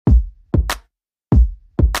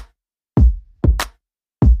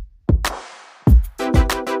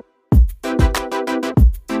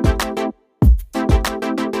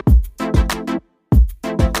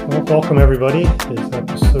Welcome everybody. It's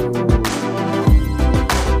episode what?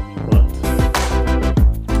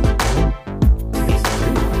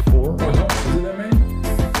 84? Oh no, is it that many?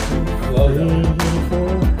 I love that. 84?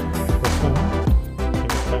 What's one?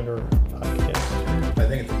 Find our podcast. I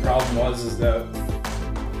think the problem is that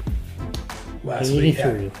last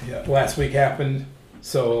 83. last week happened,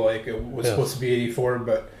 so like it was supposed to be 84,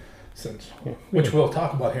 but which we'll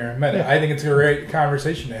talk about here in a minute. Yeah. I think it's a great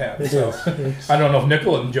conversation to have. It So is. I don't know if Nick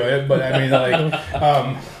will enjoy it, but I mean, like,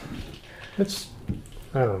 It's,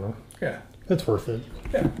 I don't know. yeah, It's worth it.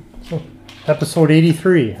 yeah. So, episode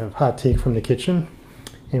 83 of Hot Take from the Kitchen.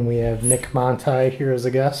 And we have Nick Monti here as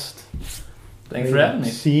a guest. Thanks for having me.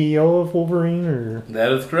 CEO of Wolverine, or?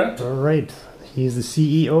 That is correct. All right. He's the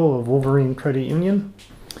CEO of Wolverine Credit Union.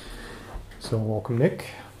 So welcome, Nick.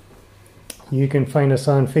 You can find us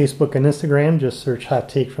on Facebook and Instagram. Just search Hot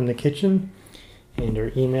Take from the Kitchen. And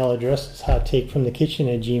our email address is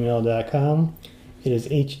hottakefromthekitchen@gmail.com. It is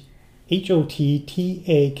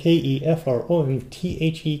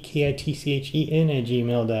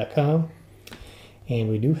HOTTAKEFROMTHEKITCHEN@gmail.com. And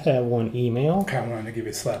we do have one email. Kind of wanted to give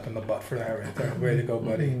you a slap in the butt for that right there. Way to go,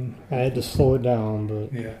 buddy. I had to slow it down,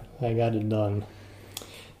 but Yeah. I got it done.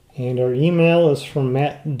 And our email is from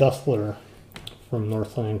Matt Duffler from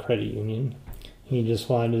Northland Credit Union. He just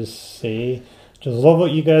wanted to say, just love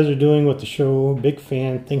what you guys are doing with the show. Big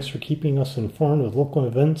fan. Thanks for keeping us informed with local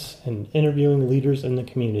events and interviewing leaders in the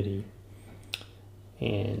community.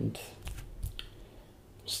 And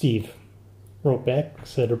Steve wrote back,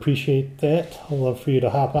 said, appreciate that. I'd love for you to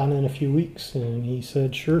hop on in a few weeks. And he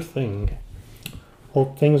said, sure thing.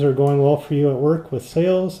 Hope things are going well for you at work with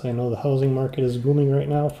sales. I know the housing market is booming right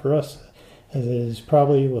now for us, as it is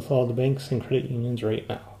probably with all the banks and credit unions right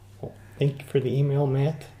now. Well, thank you for the email,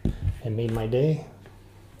 Matt. It made my day.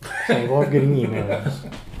 So I love getting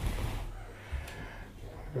emails.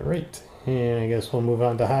 All right, and I guess we'll move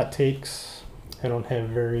on to hot takes. I don't have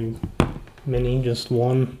very many, just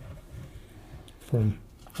one.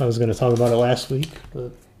 I was going to talk about it last week,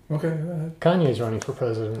 but Okay, go ahead. Kanye's running for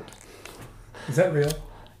president. Is that real?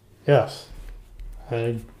 Yes.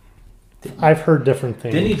 I've heard different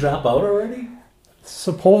things. Didn't he drop out already?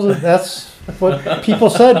 Supposedly, that's what people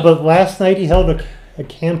said, but last night he held a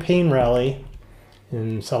campaign rally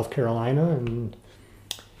in South Carolina, and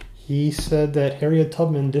he said that Harriet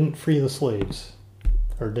Tubman didn't free the slaves,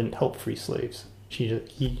 or didn't help free slaves. She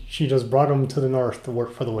just brought them to the north to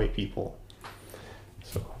work for the white people.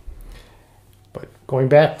 So, but going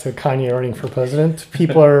back to Kanye running for president,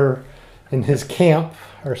 people are in his camp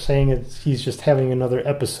are saying he's just having another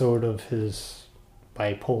episode of his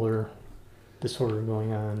bipolar disorder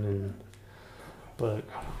going on, but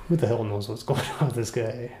who the hell knows what's going on with this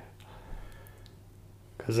guy?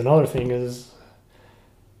 Because another thing is,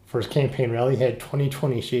 for his campaign rally, he had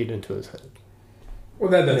 2020 shaved into his head. Well,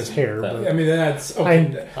 that And does his hair. that- But, I mean, that's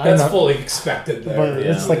okay. I'm That's not- fully expected there. but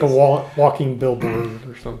Yeah. it's like a walking billboard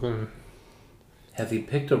or something. Has he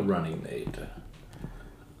picked a running mate?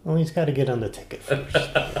 Well, he's got to get on the ticket first.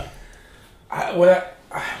 I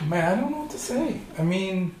don't know what to say. I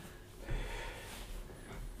mean,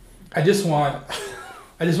 I just want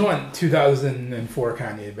 2004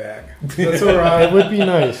 Kanye back. That's all It right. would be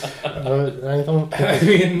nice, but I don't I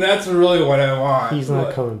think mean, that's really what I want. he's not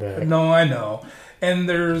But- coming back. No, I know. And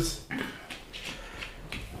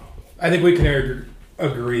I think we can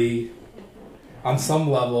agree on some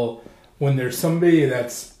level when there's somebody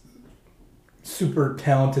that's super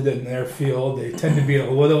talented in their field, they tend to be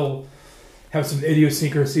have some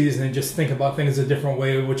idiosyncrasies and they just think about things a different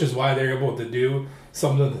way, which is why they're able to do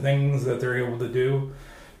some of the things that they're able to do.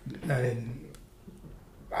 And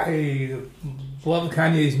I love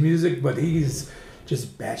Kanye's music, but he's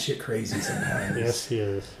just batshit crazy sometimes. Yes, he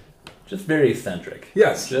is. Just very eccentric.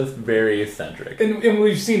 Yes. Just very eccentric. And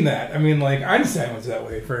we've seen that. I mean, like, Einstein was that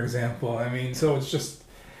way, for example. I mean, so it's just...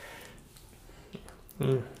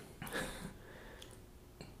 Mm.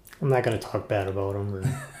 I'm not going to talk bad about him,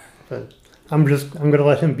 but I'm going to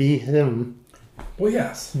let him be him. Well,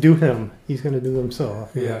 yes. Do him. He's going to do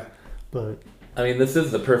himself. Yeah. But I mean, this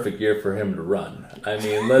is the perfect year for him to run. I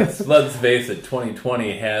mean, let's face it,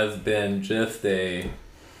 2020 has been just a...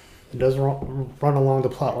 it does run along the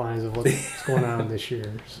plot lines of what's going on this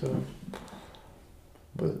year. So,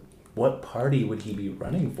 but What party would he be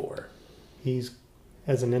running for? he's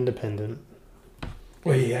as an independent.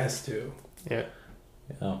 Well, he has to. Yeah.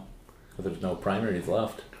 You know, 'cause there's no primaries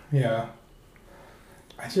left. Yeah.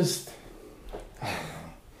 I don't know.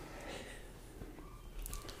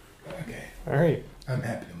 Okay. All right. I'm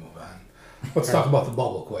happy to move on. Let's talk about the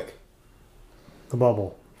bubble quick. The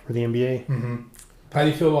bubble for the NBA. Mm-hmm. How do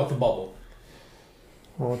you feel about the bubble?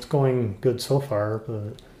 Well, it's going good so far,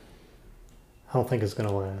 but I don't think it's going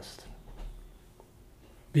to last.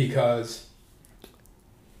 Because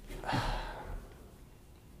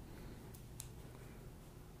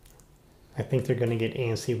I think they're going to get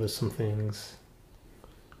antsy with some things,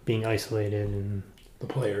 being isolated and the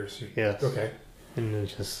players. yes, Okay. and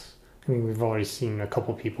it's just. I mean, we've already seen a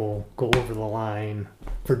couple people go over the line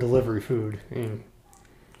for delivery food. I mean,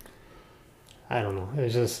 I don't know.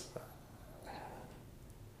 It's just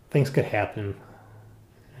things could happen.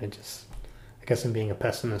 I guess I'm being a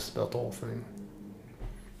pessimist about the whole thing.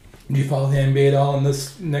 Do you follow the NBA at all in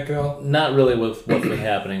this, Nick, at all? Not really with what's been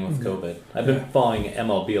happening with COVID. I've been following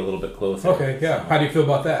MLB a little bit closer. Okay, yeah. How do you feel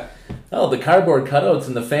about that? Oh, the cardboard cutouts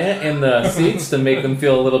in the fan in the seats to make them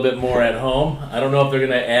feel a little bit more at home. I don't know if they're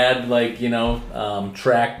going to add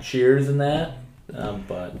track cheers in that,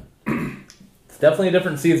 but it's definitely a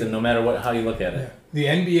different season no matter how you look at it. The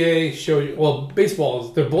NBA showed baseball,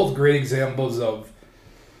 they're both great examples of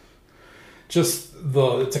just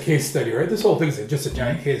it's a case study, right? This whole thing's just a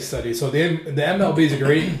giant case study. So the MLB is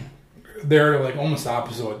great. They're like almost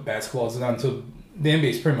opposite what basketball is done. So the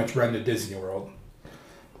NBA's pretty much run to Disney World.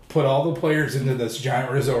 Put all the players into this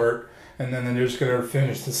giant resort, and then they're just going to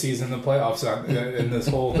finish the season, the playoffs in this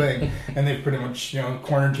whole thing. And they pretty much,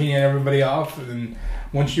 quarantining everybody off. And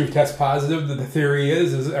once you test positive, the theory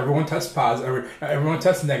is everyone tests positive, everyone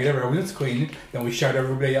tests negative, everyone's clean. Then we shut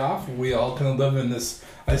everybody off. We all kind of live in this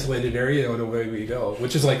isolated area, and away we go.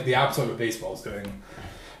 Which is like the opposite of what baseball's doing.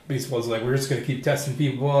 Baseball's like, we're just going to keep testing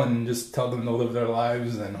people and just tell them to live their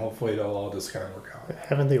lives, and hopefully it'll all just kind of work out.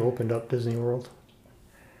 Haven't they opened up Disney World?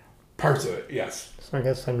 Parts of it, yes. So I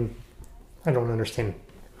guess I don't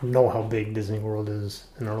know how big Disney World is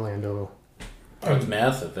in Orlando. Oh, it's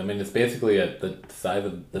massive. I mean, it's basically at the size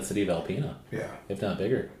of the city of Alpena. Yeah. If not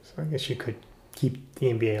bigger. So I guess you could keep the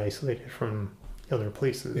NBA isolated from other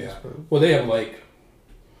places. Yeah. But Well, they have I'm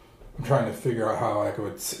trying to figure out how I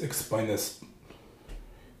could explain this.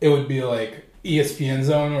 It would be like ESPN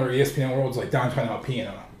Zone or ESPN World's like downtown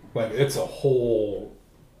Alpena. Like it's a whole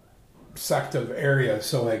sect of area.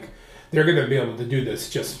 So they're going to be able to do this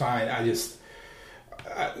just fine. I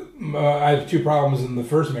have two problems, and the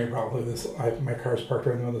first main problem with this, my car's parked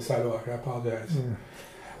right on the sidewalk. I apologize. yeah,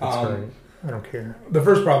 that's all right. I don't care. The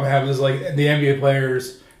first problem I have is the NBA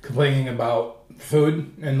players complaining about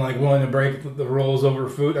food and willing to break the rules over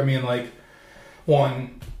food. I mean,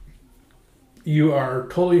 one, you are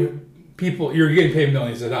totally you're getting paid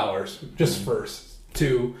millions of dollars just first.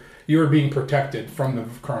 Two, you are being protected from the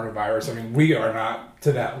coronavirus. I mean, we are not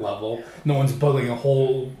to that level. No one's building a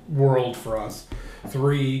whole world for us.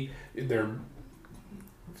 Three, they're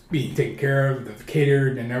being taken care of, they're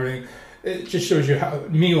catered and everything. It just shows you how,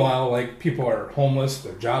 meanwhile, people are homeless,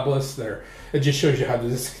 they're jobless, it just shows you how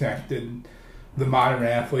disconnected the modern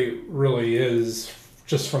athlete really is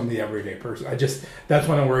just from the everyday person. That's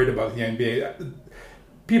what I'm worried about the NBA.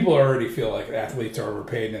 People already feel like athletes are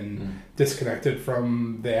overpaid and disconnected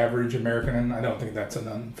from the average American, and I don't think that's an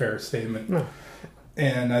unfair statement. No.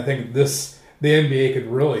 And I think the NBA could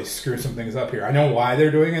really screw some things up here. I know why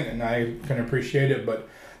they're doing it, and I can appreciate it, but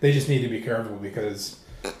they just need to be careful because,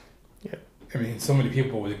 I mean, so many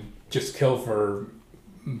people would just kill for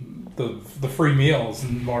the free meals,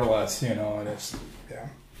 more or less, and it's, yeah.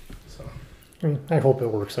 So I mean, I hope it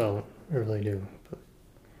works out. I really do. But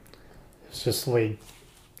it's just the way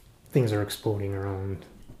things are exploding around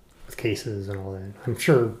with cases and all that. I'm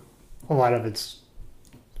sure a lot of it's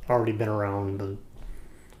already been around, but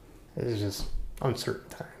it's just uncertain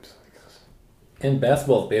times, I guess. And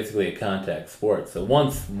basketball is basically a contact sport, so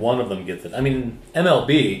once one of them gets it, I mean,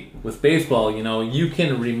 MLB, with baseball, you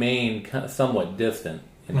can remain somewhat distant.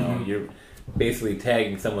 You're basically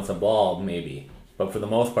tagging someone with a ball, maybe. But for the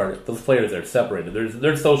most part, those players are separated.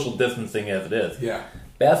 There's social distancing as it is. yeah.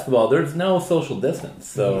 Basketball, there's no social distance.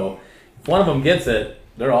 So if one of them gets it,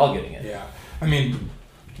 they're all getting it. Yeah. I mean,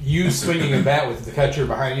 you swinging a bat with the catcher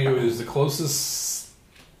behind you is the closest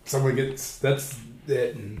someone gets. That's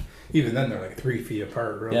it. And even then, they're 3 feet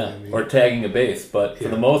apart, really. Yeah, I mean, or tagging a base. But for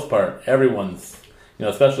the most part, everyone's,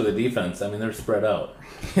 especially the defense, I mean, they're spread out.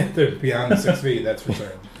 they're beyond 6 feet, that's for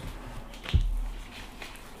sure.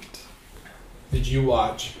 Did you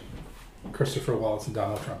watch Christopher Wallace and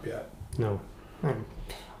Donald Trump yet? No.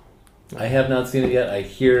 I have not seen it yet. I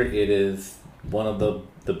hear it is one of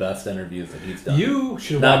the best interviews that he's done. You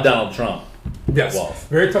should Not watch Donald Trump. Yes. Wallace.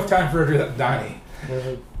 Very tough time for Donnie.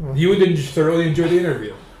 You would thoroughly enjoy the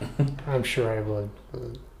interview. I'm sure I would.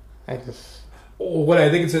 But I just... What I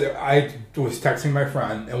think I was texting my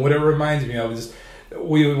friend, and what it reminds me of is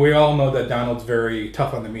we all know that Donald's very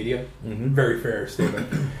tough on the media. Mm-hmm. Very fair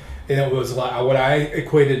statement. And it was like, what I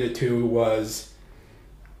equated it to was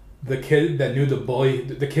the kid that knew the bully,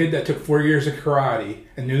 the kid that took 4 years of karate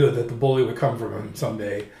and knew that the bully would come from him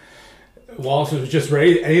someday. Wallace was just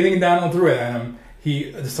ready. Anything Donald threw at him,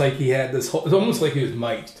 it's like he had this whole. It's almost like he was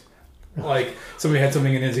mic'd. Like somebody had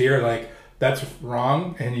something in his ear, like that's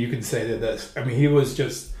wrong, and you can say that this. I mean, he was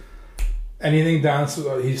just anything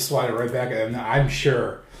Donald. He swatted right back at him. Now, I'm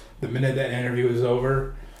sure the minute that interview was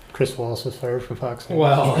over, Chris Wallace was fired from Fox News.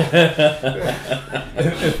 well,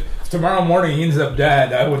 if tomorrow morning he ends up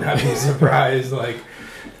dead, I would not be surprised. Like.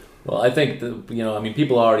 Well, I think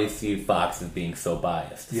people already see Fox as being so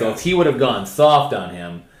biased. So Yes. if he would have gone soft on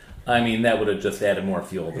him, I mean, that would have just added more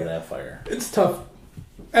fuel to that fire. It's tough.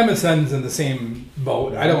 MSN's in the same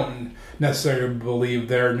boat. I don't necessarily believe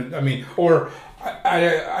they're. I mean, or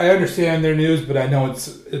I understand their news, but I know it's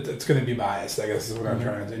going to be biased. I guess is what I'm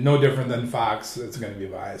trying to say. No different than Fox. It's going to be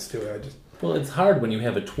biased too. Well, it's hard when you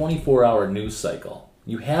have a 24-hour news cycle.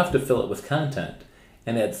 You have to fill it with content,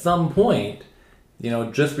 and at some point,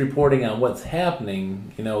 just reporting on what's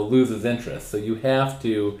happening, loses interest. So you have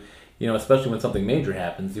to, especially when something major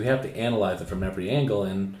happens, you have to analyze it from every angle.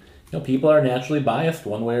 And, people are naturally biased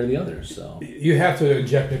one way or the other. So you have to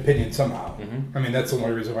inject opinion somehow. Mm-hmm. I mean, that's the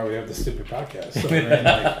only reason why we have this stupid podcast. So,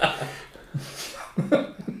 I mean,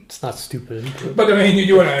 It's not stupid. but I mean, you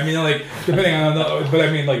do what I mean. Like depending on but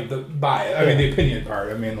I mean, like the bias. I mean, the opinion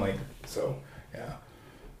part. I mean, like so. Yeah.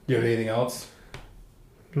 Do you have anything else?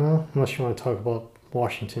 No, unless you want to talk about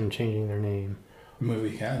Washington changing their name. I mean,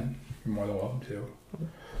 we can. You're more than welcome to.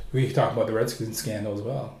 We can talk about the Redskins scandal as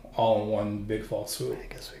well, all in one big false swoop. I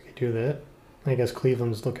guess we could do that. I guess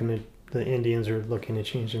Cleveland's the Indians are looking to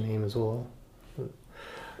change their name as well.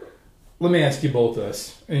 Let me ask you both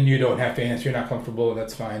this, and you don't have to answer. You're not comfortable, and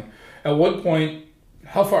that's fine. At what point,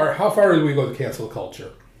 how far do we go to cancel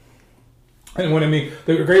culture? And what I mean,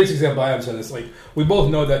 the greatest example I have said is like we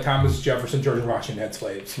both know that Thomas Jefferson, George Washington had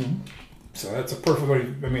slaves, so that's a perfect way.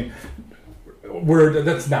 I mean,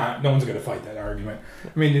 that's not. No one's going to fight that argument.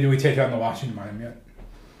 I mean, did we take down the Washington Monument?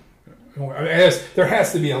 I guess there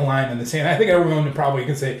has to be a line in the sand. I think everyone probably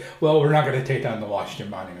can say, "Well, we're not going to take down the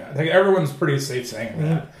Washington Monument." I think everyone's pretty safe saying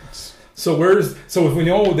that. So if we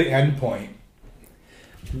know the end point,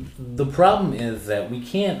 the problem is that we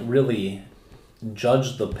can't really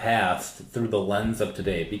judge the past through the lens of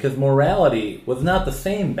today because morality was not the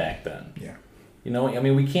same back then. Yeah.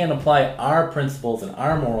 We can't apply our principles and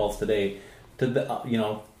our morals today to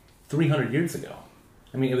the 300 years ago.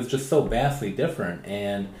 I mean, it was just so vastly different,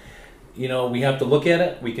 and we have to look at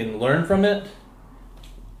it. We can learn from it,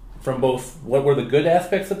 from both what were the good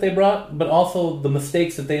aspects that they brought, but also the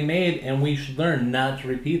mistakes that they made, and we should learn not to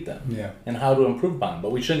repeat them. Yeah. And how to improve upon them.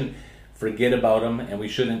 But we shouldn't forget about them, and we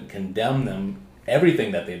shouldn't condemn them,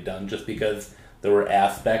 everything that they've done, just because there were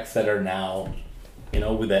aspects that are now,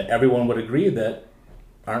 that everyone would agree that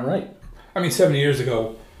aren't right. I mean, 70 years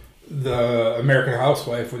ago, the American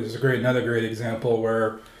Housewife was another great example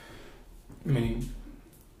where, I mean,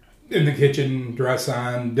 in the kitchen, dress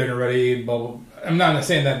on, dinner ready, blah, blah. I'm not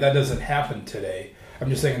saying that doesn't happen today. I'm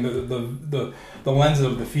just saying the lens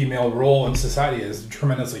of the female role in society has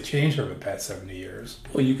tremendously changed over the past 70 years.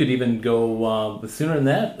 Well, you could even go sooner than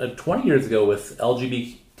that, 20 years ago with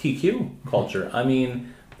LGBTQ culture. I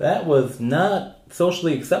mean, that was not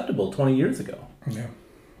socially acceptable 20 years ago. Yeah.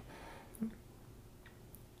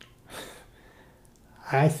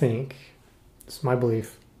 I think, it's my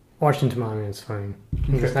belief, Washington Monument is fine.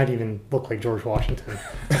 It does not even look like George Washington.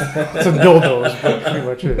 It's a dildos, but pretty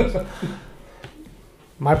much is.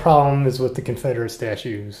 My problem is with the Confederate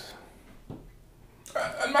statues.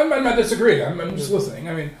 I'm not disagreeing. I'm just listening.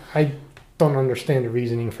 I mean, I don't understand the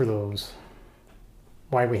reasoning for those.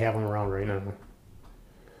 Why we have them around right now.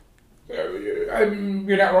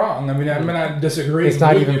 you're not wrong. I mean, I'm not disagreeing. It's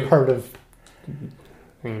not with even you. part of.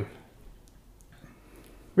 I mean,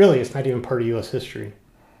 really, it's not even part of U.S. history,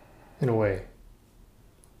 in a way.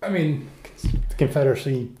 I mean, The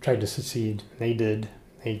Confederacy tried to secede. They did.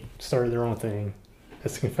 They started their own thing.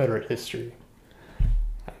 That's Confederate history.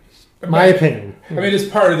 My opinion. I mean, it's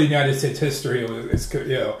part of the United States history. It's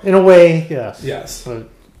In a way, yes. Yes. But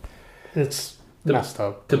it's messed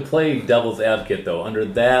up. To play devil's advocate, though, under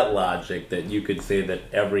that logic, that you could say that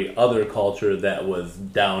every other culture that was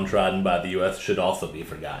downtrodden by the U.S. should also be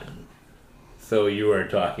forgotten. So you are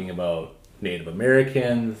talking about Native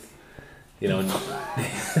Americans,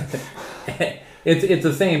 it's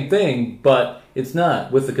the same thing, but it's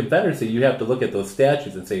not. With the Confederacy, you have to look at those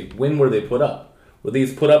statues and say, when were they put up? Were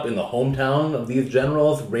these put up in the hometown of these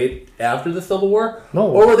generals right after the Civil War? No.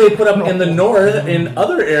 Or were they put up in the North, in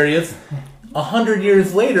other areas, 100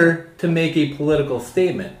 years later to make a political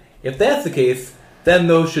statement? If that's the case, then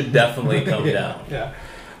those should definitely come down. Yeah.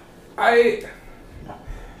 I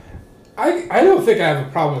don't think I have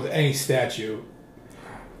a problem with any statue.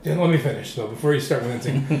 Yeah, let me finish though before you start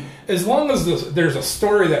wincing. As long as there's a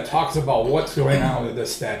story that talks about what's going on with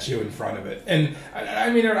this statue in front of it, and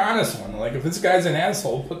I mean an honest one. Like if this guy's an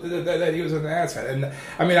asshole, put that he was an asshole. And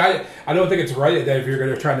I mean I don't think it's right that if you're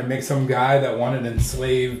going to try to make some guy that wanted to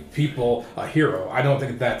enslave people a hero, I don't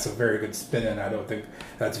think that's a very good spin, and I don't think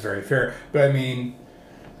that's very fair. But I mean.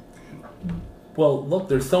 Well, look,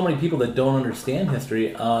 there's so many people that don't understand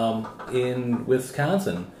history. In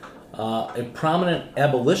Wisconsin, a prominent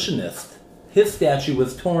abolitionist, his statue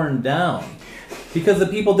was torn down because the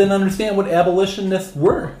people didn't understand what abolitionists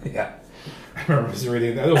were. Yeah, I remember I was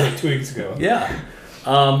reading that. That was like 2 weeks ago. Yeah.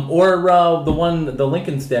 Or the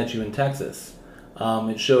Lincoln statue in Texas.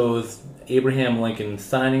 It shows Abraham Lincoln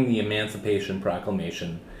signing the Emancipation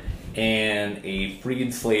Proclamation and a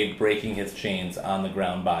freed slave breaking his chains on the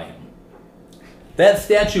ground by him. That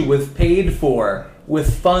statue was paid for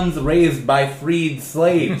with funds raised by freed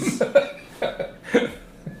slaves.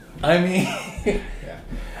 I mean... Yeah.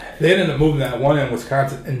 They ended up moving that one in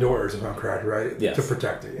Wisconsin indoors, if I'm correct, right? Yes. To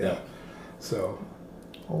protect it, yeah. Yeah. So...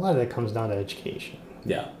 A lot of that comes down to education.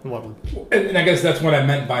 Yeah. And I guess that's what I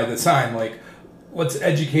meant by the sign, like... Let's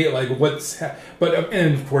educate, like,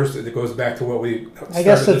 and of course, it goes back to what we... I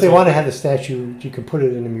guess if they want to have the statue, you can put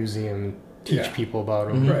it in a museum and teach people about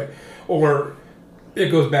them. Mm-hmm. Right. Or it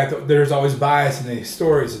goes back to, there's always bias in these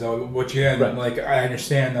stories, though, which, again, right. Like, I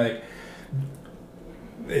understand, like,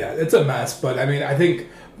 yeah, it's a mess, but, I mean, I think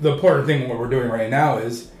the important thing, what we're doing right now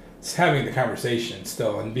is having the conversation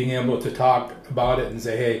still and being able to talk about it and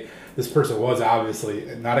say, hey, this person was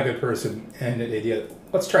obviously not a good person and an idiot.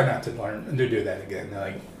 Let's try not to learn and to do that again.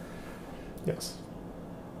 Like, yes.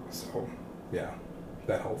 So, yeah,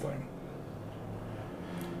 that whole thing.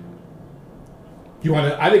 You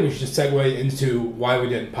want to? I think we should just segue into why we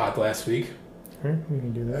didn't pod last week. Sure, we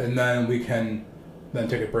can do that. And then we can then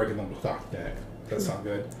take a break and then we'll talk next. That sounds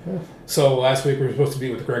good. Yeah. So last week we were supposed to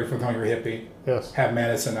be with Greg from Hungry Hippie. Yes. Have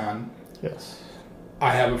Madison on. Yes.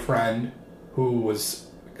 I have a friend who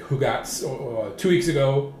got 2 weeks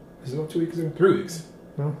ago. Is it 2 weeks ago? 3 weeks.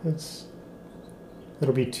 No,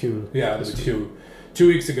 it'll be 2. Yeah, it'll be 2. 2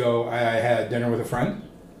 weeks ago, I had dinner with a friend,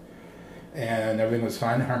 and everything was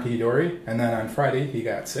fine, hunky-dory. And then on Friday, he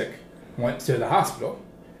got sick, went to the hospital,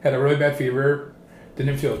 had a really bad fever,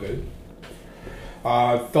 didn't feel good.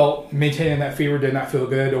 Felt maintaining that fever, did not feel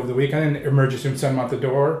good over the weekend. Emergency room sent him out the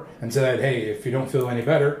door and said, hey, if you don't feel any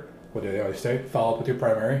better, what do they always say? Follow up with your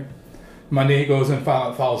primary. Monday, he goes and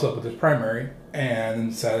follows up with his primary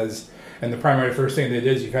and says, and the primary first thing they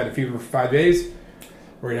did is, you've had a fever for 5 days,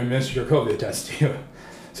 we're going to administer your COVID test to you.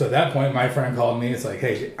 So at that point, my friend called me. It's like,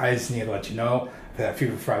 hey, I just need to let you know, I've had a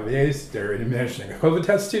fever for 5 days. They're administering a COVID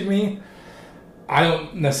test to me. I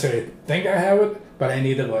don't necessarily think I have it, but I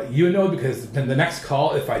need to let you know, because then the next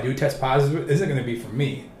call, if I do test positive, isn't going to be from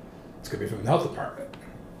me. It's going to be from the health department.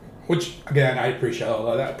 Which, again, I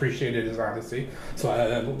appreciated his honesty. So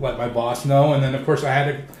I let my boss know. And then, of course, I had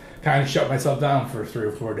to kind of shut myself down for 3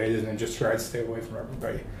 or 4 days and then just try to stay away from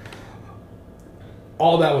everybody.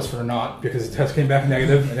 All that was for naught, because the test came back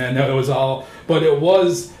negative, and I know it was all... But it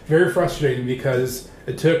was very frustrating because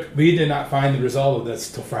we did not find the result of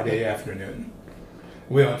this till Friday afternoon.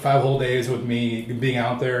 We went 5 whole days with me being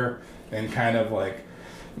out there and kind of like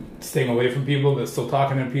staying away from people, but still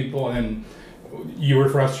talking to people. And you were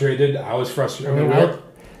frustrated. I was frustrated.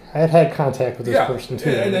 I had contact with this person too.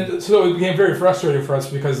 And then, so it became very frustrating for us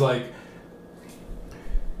because, like,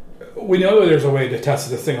 we know that there's a way to test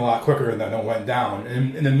this thing a lot quicker than it went down.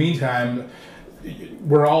 And in the meantime,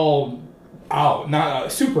 we're all out,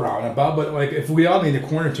 not super out and about, but like if we all need to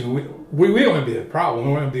quarantine, we don't want to be the problem.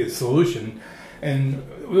 We want to be the solution. And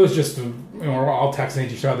it was just, we're all texting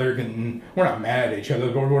each other, and we're not mad at each other,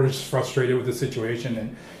 but we're just frustrated with the situation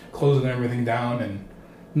and closing everything down, and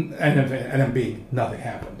then being nothing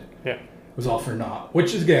happened. Yeah. It was all for naught,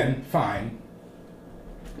 which is, again, fine,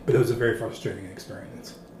 but it was a very frustrating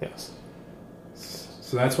experience. Yes.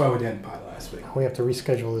 So that's why we didn't pod last week. We have to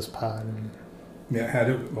reschedule this pod.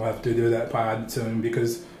 Yeah, we'll have to do that pod soon,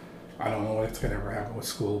 because I don't know what's going to ever happen with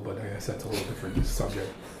school, but I guess that's a little different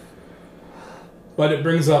subject. But it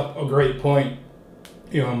brings up a great point.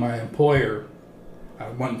 My employer, I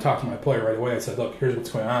went and talked to my employer right away. I said, look, here's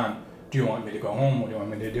what's going on. Do you want me to go home? What do you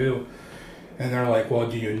want me to do? And they're like,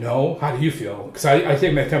 well, do you know? How do you feel? Because I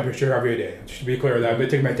take my temperature every day. Just to be clear, I've been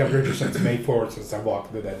taking my temperature since May 4th, since I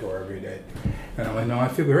walked through that door every day. And I'm like, no, I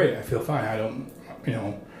feel great. I feel fine. I don't,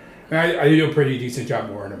 and I do a pretty decent job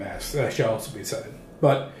of wearing a mask. That should also be said.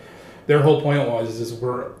 But their whole point was,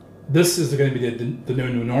 we're this is going to be the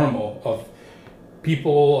new normal of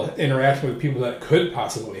people interacting with people that could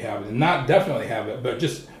possibly have it, and not definitely have it, but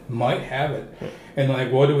just might have it. And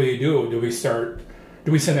like, what do we do? Do we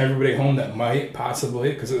send everybody home that might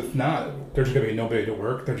possibly? Because if not, there's going to be nobody to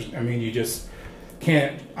work. You just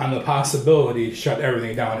can't, on the possibility, shut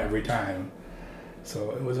everything down every time.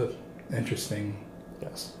 So it was interesting.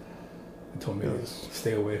 Yes. It told me to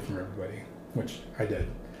stay away from everybody, which I did.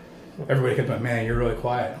 Everybody kept going, man, you're really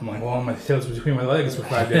quiet. I'm like, well, my tail's between my legs for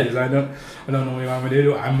 5 days. I don't know what you want me to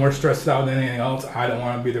do. I'm more stressed out than anything else. I don't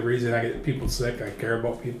want to be the reason I get people sick. I care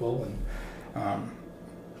about people,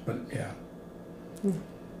 but yeah. Well,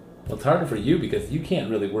 it's harder for you because you can't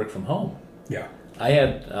really work from home. Yeah.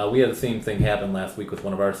 We had the same thing happen last week with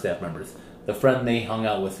one of our staff members. The friend they hung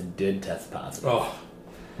out with did test positive. Oh.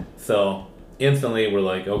 So instantly we're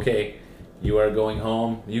like, okay, you are going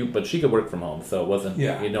home. But she could work from home, so it wasn't.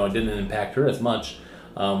 Yeah. It didn't impact her as much.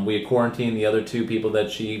 We quarantined the other 2 people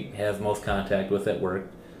that she has most contact with at work.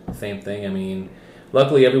 Same thing. I mean,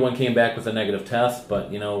 luckily everyone came back with a negative test,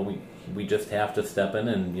 but we just have to step in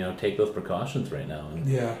and take those precautions right now. And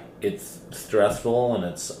yeah. It's stressful and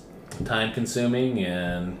it's time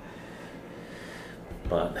consuming,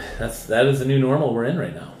 but that is the new normal we're in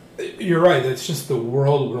right now. You're right. It's just the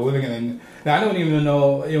world we're living in. And I don't even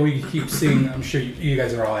know. We keep seeing. I'm sure you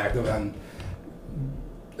guys are all active on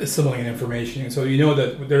assimilating information, so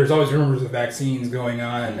that there's always rumors of vaccines going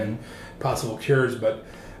on and possible cures. But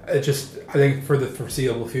I think for the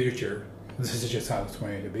foreseeable future, this is just how it's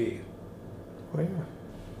going to be. Oh, yeah.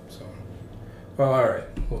 So, well, all right.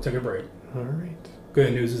 We'll take a break. All right.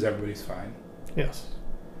 Good news is everybody's fine. Yes.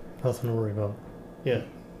 Nothing to worry about. Yeah.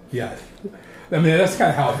 Yeah. I mean, that's kind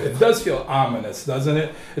of how it does feel ominous, doesn't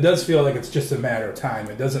it? It does feel like it's just a matter of time.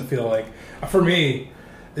 It doesn't feel like, for me,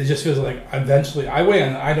 it just feels like eventually, I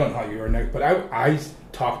don't know how you are, Nick, but I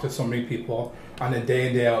talk to so many people on a day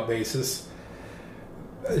in, day out basis.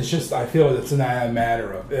 It's just, I feel it's not a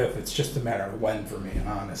matter of if, it's just a matter of when for me,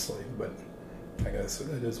 honestly. But I guess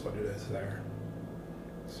it is what it is there.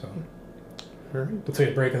 So, All right. we'll take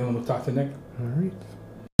a break and then we'll talk to Nick. All right.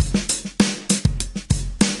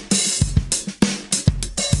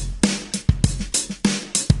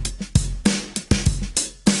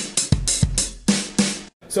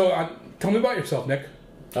 So, tell me about yourself, Nick.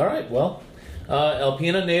 All right, well,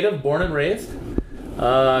 Alpena native, born and raised.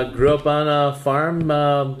 Grew up on a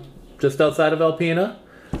farm just outside of Alpena.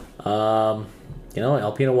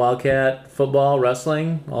 Alpena Wildcat, football,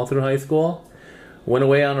 wrestling, all through high school. Went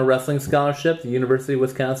away on a wrestling scholarship to the University of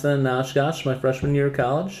Wisconsin in Oshkosh my freshman year of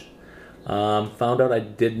college. Found out I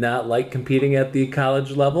did not like competing at the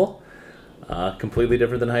college level. Completely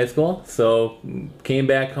different than high school. So came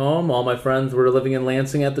back home. All my friends were living in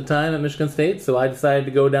Lansing at the time at Michigan State, so I decided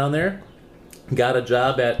to go down there. Got a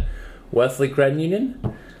job at Wesley Credit Union,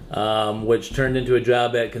 which turned into a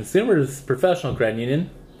job at Consumers Professional Credit Union.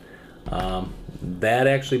 That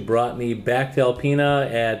actually brought me back to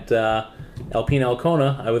Alpena at Alpena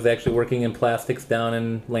Alcona. I was actually working in plastics down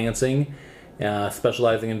in Lansing,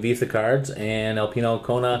 specializing in Visa cards, and Alpena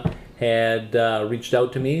Alcona had reached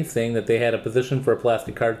out to me saying that they had a position for a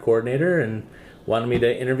plastic card coordinator and wanted me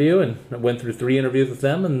to interview, and I went through 3 interviews with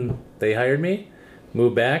them and they hired me.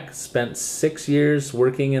 Moved back, spent 6 years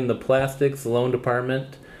working in the plastics loan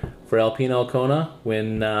department for Alpena Alcona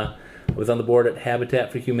when I was on the board at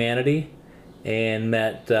Habitat for Humanity and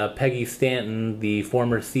met Peggy Stanton, the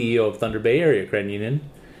former CEO of Thunder Bay Area Credit Union.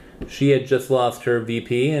 She had just lost her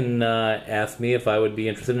VP and asked me if I would be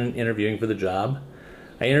interested in interviewing for the job.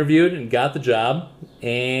 I interviewed and got the job,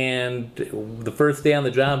 and the first day on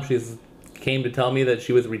the job, she came to tell me that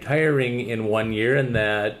she was retiring in 1 year and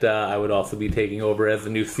that I would also be taking over as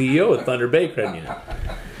the new CEO of Thunder Bay Credit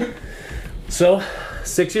Union. So,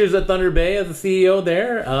 6 years at Thunder Bay as the CEO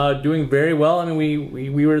there, doing very well. I mean,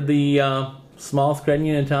 we were the smallest credit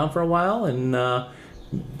union in town for a while, and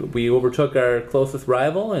we overtook our closest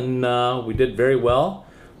rival, and we did very well.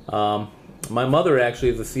 My mother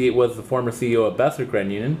actually was the former CEO of Besser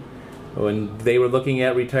Credit Union. When they were looking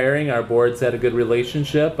at retiring, our boards had a good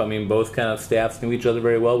relationship. I mean, both kind of staffs knew each other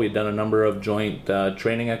very well. We'd done a number of joint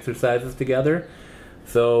training exercises together.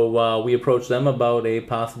 So we approached them about a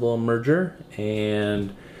possible merger,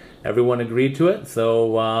 and everyone agreed to it.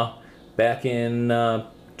 So back in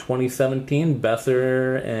 2017,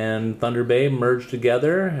 Besser and Thunder Bay merged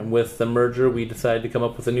together, and with the merger, we decided to come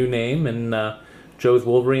up with a new name and chose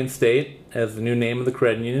Wolverine State as the new name of the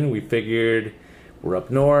credit union. We figured we're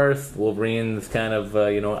up north. Wolverine's kind of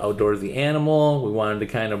outdoorsy animal. We wanted to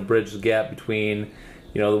kind of bridge the gap between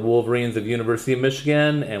the Wolverines of University of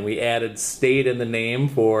Michigan, and we added state in the name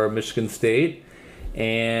for Michigan State.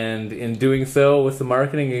 And in doing so with the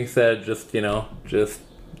marketing, he said just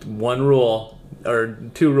one rule or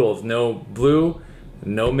two rules: no blue,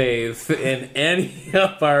 no maize in any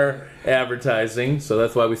of our advertising. So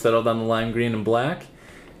that's why we settled on the lime green and black.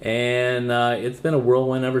 And it's been a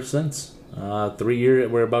whirlwind ever since. 3 year.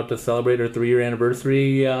 We're about to celebrate our 3-year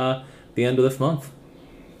anniversary the end of this month.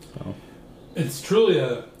 So. It's truly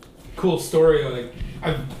a cool story. Like,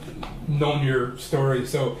 I've known your story,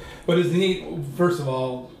 but it's neat. First of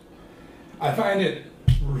all, I find it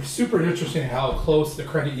super interesting how close the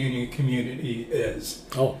credit union community is.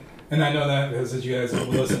 Oh. And I know that because, as you guys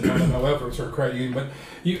listen, I don't know what works for a credit union, but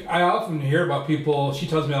I often hear about people. She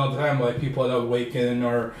tells me all the time, like people at Awaken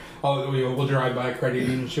or we'll drive by a credit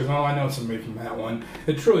union. She goes, "Oh, I know somebody from that one."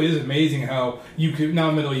 It truly is amazing how you could. Now,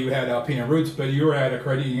 in the middle, you had Alpena Roots, but you were at a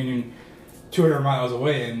credit union 200 miles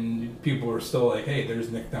away, and people were still like, "Hey, there's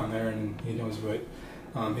Nick down there, and he knows what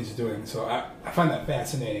he's doing." So I find that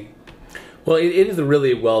fascinating. Well, it is a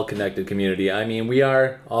really well-connected community. I mean, we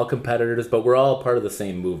are all competitors, but we're all part of the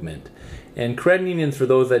same movement. And credit unions, for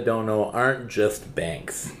those that don't know, aren't just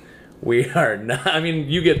banks. We are not. I mean,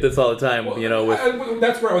 you get this all the time, Well, with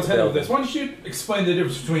that's where I was headed with this. Why don't you explain the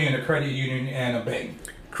difference between a credit union and a bank?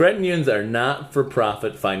 Credit unions are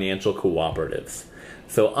not-for-profit financial cooperatives.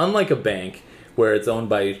 So unlike a bank, where it's owned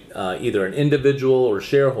by either an individual or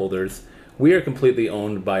shareholders, we are completely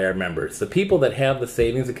owned by our members. The people that have the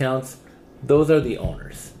savings accounts, those are the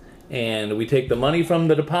owners. And we take the money from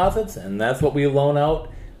the deposits, and that's what we loan out.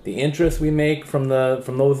 The interest we make from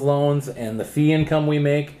those loans and the fee income we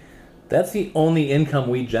make, that's the only income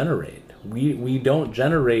we generate. We don't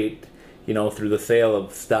generate, through the sale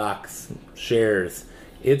of stocks, shares.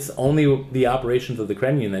 It's only the operations of the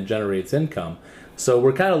credit union that generates income. So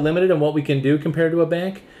we're kind of limited in what we can do compared to a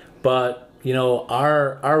bank, but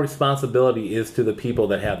our responsibility is to the people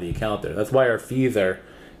that have the account there. That's why our fees are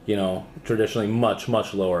traditionally much,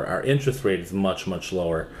 much lower. Our interest rate is much, much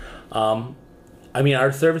lower.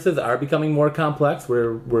 Our services are becoming more complex.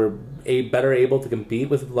 We're better able to compete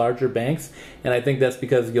with larger banks, and I think that's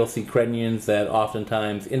because you'll see credit unions that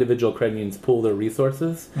oftentimes individual credit unions pool their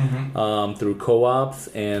resources through co-ops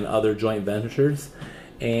and other joint ventures.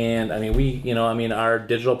 And our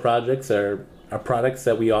digital projects our products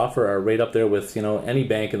that we offer are right up there with any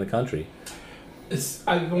bank in the country.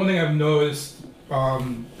 One thing I've noticed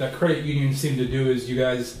that credit unions seem to do is you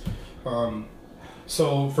guys.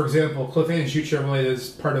 So, for example, Cliff and Shoot Chevrolet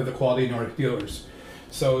is part of the Quality Nordic dealers.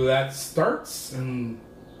 So that starts in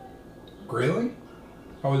Grayling,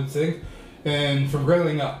 I would think, and from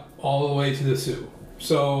Grayling up all the way to the Sioux.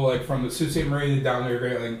 So, like from the Sault Ste. Marie down to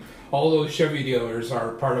Grayling, all those Chevy dealers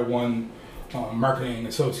are part of one marketing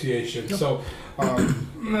association. Yep. So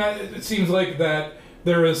it seems like that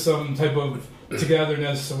there is some type of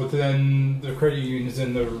togetherness within the credit unions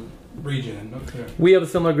in the region. Okay. We have a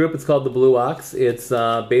similar group. It's called the Blue Ox. It's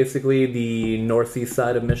basically the northeast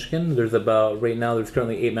side of Michigan. There's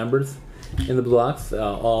currently 8 members in the Blue Ox,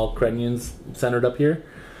 all credit unions centered up here.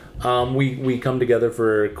 We come together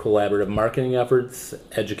for collaborative marketing efforts,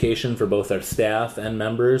 education for both our staff and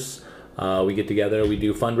members. We get together, we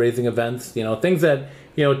do fundraising events, things that,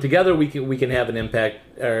 together we can have an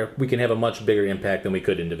impact, or we can have a much bigger impact than we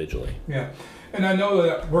could individually. Yeah. And I know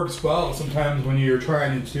that works well sometimes when you're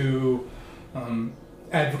trying to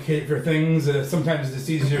advocate for things. Sometimes it's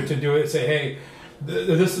easier to do it, say, hey,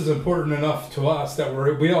 this is important enough to us that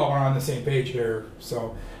we all are on the same page here.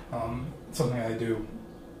 So something I do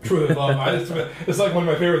truly love. It's like one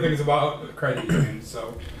of my favorite things about credit unions.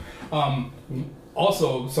 So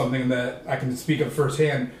also something that I can speak of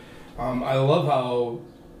firsthand, I love how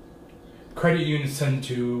credit unions tend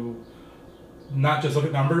to not just look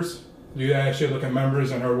at numbers. You actually look at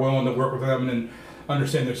members and are willing to work with them and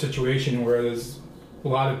understand their situation, whereas a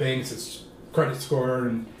lot of banks, it's credit score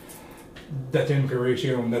and debt to income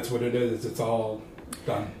ratio, and that's what it is. It's all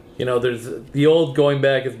done. There's the old going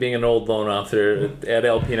back as being an old loan officer at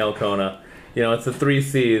LP and Alcona. It's the 3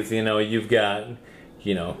 C's. You've got,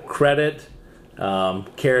 credit,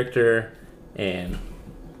 character, and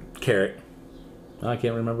carrot. I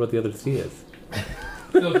can't remember what the other C is.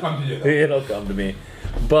 It'll come to you. It'll come to me.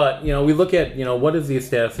 But we look at what is the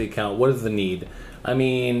status of the account? What is the need? I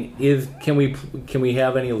mean, can we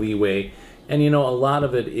have any leeway? And a lot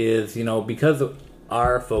of it is because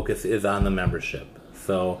our focus is on the membership.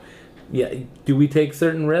 So yeah, do we take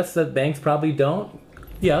certain risks that banks probably don't?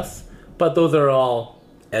 Yes, but those are all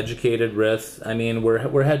educated risks. I mean,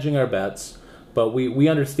 we're hedging our bets. But we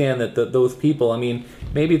understand that those people,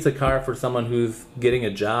 maybe it's a car for someone who's getting a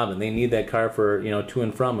job and they need that car for, to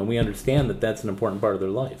and from, and we understand that that's an important part of their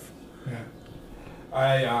life.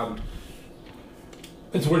 Yeah.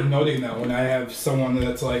 it's worth noting that when I have someone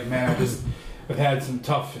that's like, man, I've had some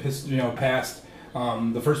tough, past.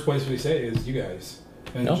 The first place we say is you guys,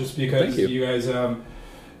 and just because you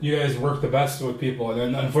guys work the best with people, and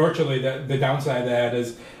then unfortunately, the downside of that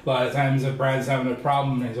is a lot of times if Brad's having a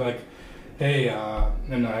problem, and he's like, hey,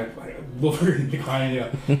 and I will decline you,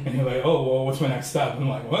 and you're like, oh, well, what's my next step? I'm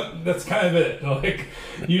like, what? That's kind of it. Like,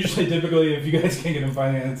 usually, typically, if you guys can't get in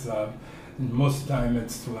finance, most of the time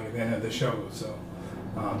it's like the end of the show. So,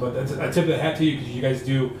 but I tip the hat to you because you guys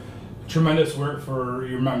do tremendous work for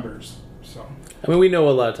your members. So. I mean, we know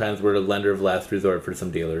a lot of times we're a lender of last resort for some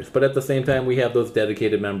dealers, but at the same time, we have those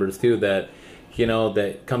dedicated members too that,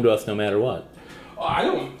 that come to us no matter what.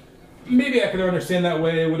 Maybe I could understand that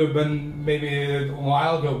way. It would have been maybe a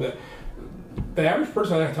while ago, but the average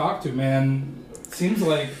person I talk to, man, seems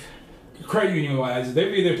like credit union wise,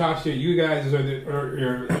 they've either talked to you guys or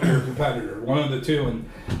your competitor, one of the two, and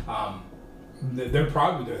they're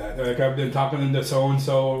proud to do that. They're like, I've been talking to so and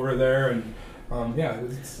so over there, and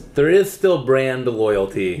there is still brand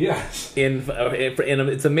loyalty. Yes,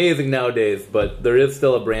 it's amazing nowadays, but there is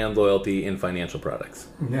still a brand loyalty in financial products.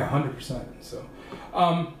 Yeah, 100%. So,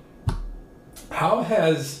 how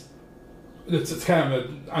has it's kind of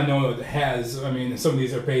I know it has. I mean, some of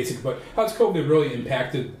these are basic, but how's COVID really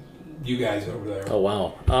impacted you guys over there? Oh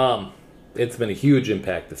wow, it's been a huge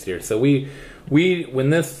impact this year. So we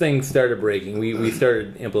when this thing started breaking, we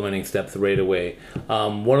started implementing steps right away.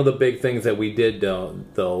 One of the big things that we did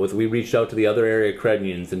though was we reached out to the other area credit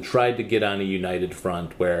unions and tried to get on a united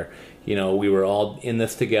front where we were all in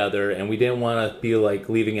this together, and we didn't want to be like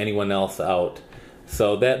leaving anyone else out.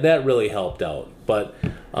 So that really helped out. But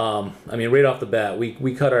I mean, right off the bat,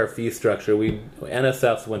 we cut our fee structure.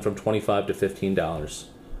 NSFs went from $25 to $15.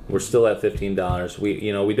 We're still at $15.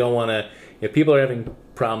 We don't want to. If people are having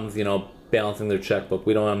problems, balancing their checkbook,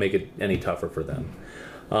 we don't want to make it any tougher for them.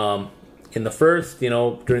 In the first,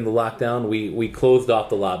 during the lockdown, we closed off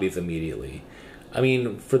the lobbies immediately. I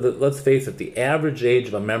mean, let's face it, the average age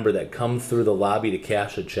of a member that comes through the lobby to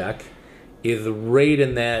cash a check is right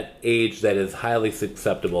in that age that is highly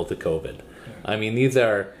susceptible to COVID. I mean, these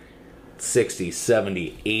are 60,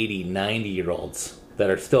 70, 80, 90-year-olds that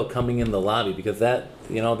are still coming in the lobby because they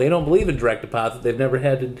don't believe in direct deposit. They've never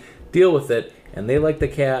had to deal with it, and they like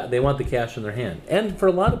they want the cash in their hand. And for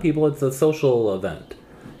a lot of people, it's a social event.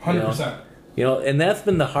 100%. And that's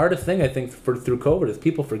been the hardest thing I think through COVID is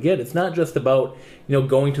people forget it's not just about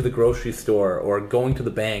going to the grocery store or going to the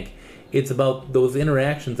bank. It's about those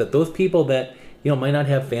interactions that those people that might not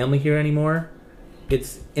have family here anymore.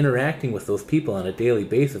 It's interacting with those people on a daily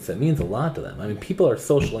basis that means a lot to them. I mean, people are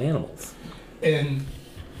social animals. And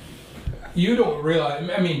you don't realize,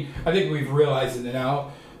 I mean, I think we've realized it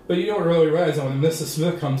now, but you don't really realize that when Mrs.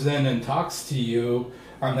 Smith comes in and talks to you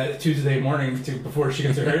on that Tuesday morning before she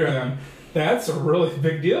gets her hair done, that's a really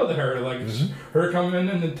big deal to her. Like, her coming in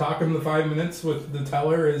and talking the 5 minutes with the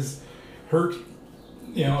teller is her,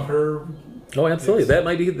 her... Oh, absolutely. That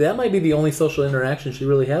might be the only social interaction she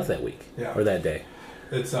really has that week or that day.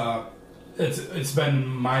 It's been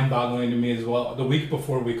mind-boggling to me as well. The week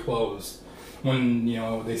before we closed, when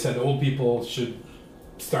they said old people should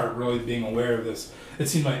start really being aware of this, it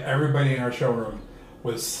seemed like everybody in our showroom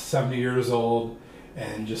was 70 years old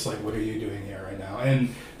and just like, what are you doing here right now?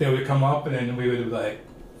 And they would come up and then we would be like,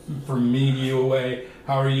 from me to you away,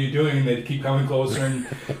 how are you doing? And they'd keep coming closer, and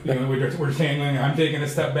we're tangling. I'm taking a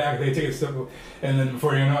step back, they take a step, and then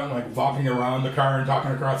before you know it, I'm like walking around the car and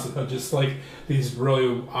talking across just like these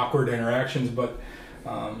really awkward interactions. But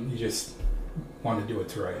you just want to do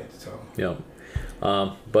it right. So yeah.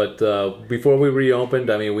 But before we reopened,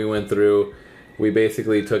 I mean, we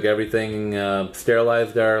basically took everything,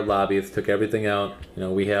 sterilized our lobbies, took everything out.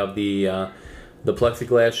 We have the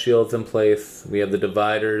plexiglass shields in place. We have the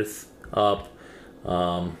dividers up.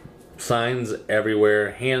 Signs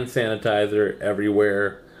everywhere. Hand sanitizer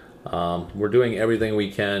everywhere. We're doing everything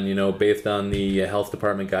we can, based on the health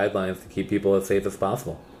department guidelines to keep people as safe as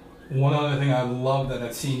possible. One other thing I love that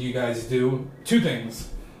I've seen you guys do, two things.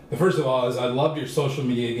 The first of all is I loved your social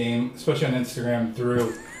media game, especially on Instagram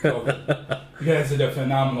through COVID. You guys did a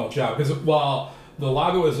phenomenal job because while the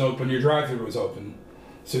lobby was open, your drive-thru was open.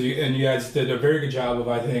 So you guys did a very good job of,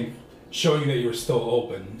 I think, showing that you were still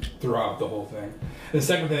open throughout the whole thing. And the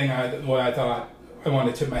second thing what I thought I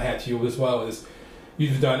wanted to tip my hat to you as well is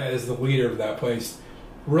you've done as the leader of that place,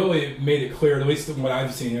 really made it clear, at least what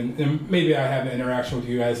I've seen, and maybe I have an interaction with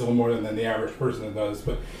you guys a little more than the average person that does,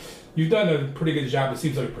 but you've done a pretty good job, it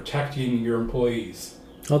seems like, protecting your employees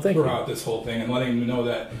throughout this whole thing and letting them know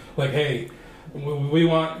that, like, hey, we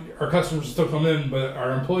want our customers to still come in, but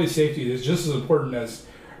our employee safety is just as important as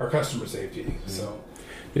our customer safety. So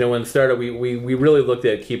when it started, we really looked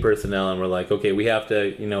at key personnel and we're like, okay, we have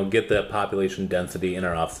to, get the population density in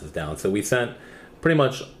our offices down. So we sent pretty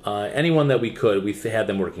much anyone that we could. We had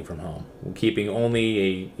them working from home, keeping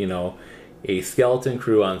only a skeleton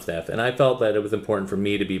crew on staff. And I felt that it was important for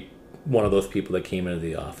me to be one of those people that came into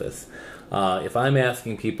the office. If I'm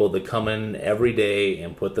asking people to come in every day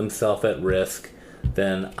and put themselves at risk,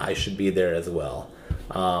 then I should be there as well.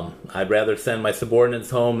 I'd rather send my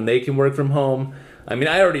subordinates home and they can work from home. I mean,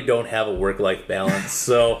 I already don't have a work-life balance,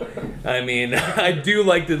 so, I mean, I do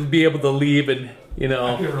like to be able to leave and,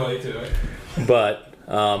 I can relate to it. But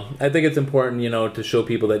I think it's important, to show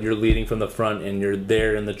people that you're leading from the front and you're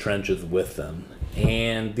there in the trenches with them.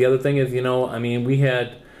 And the other thing is, we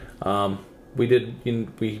had,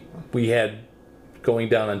 we had going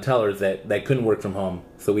down on tellers that couldn't work from home,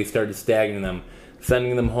 so we started staggering them,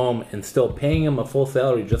 sending them home, and still paying them a full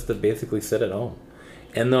salary just to basically sit at home.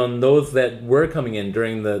 And then those that were coming in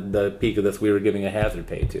during the peak of this, we were giving a hazard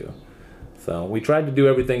pay to. So we tried to do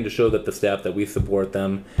everything to show that the staff that we support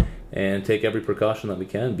them and take every precaution that we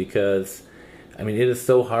can, because, it is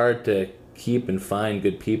so hard to keep and find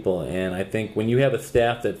good people. And I think when you have a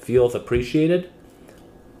staff that feels appreciated,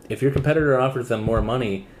 if your competitor offers them more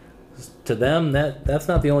money, to them that's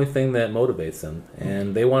not the only thing that motivates them.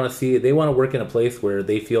 And they want to work in a place where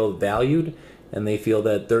they feel valued and they feel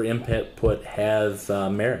that their input has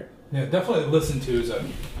merit. Yeah, definitely listen to is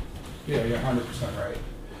you're 100% right.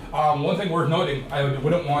 One thing worth noting, I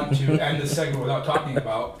wouldn't want to end this segment without talking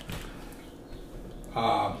about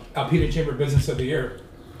Alpena Chamber Business of the Year.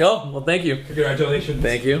 Oh, well, thank you. Congratulations.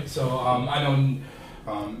 Thank you. So I know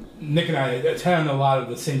Nick and I attend a lot of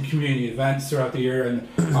the same community events throughout the year, and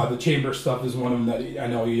the chamber stuff is one of them that I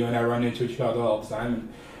know you and I run into each other all the time,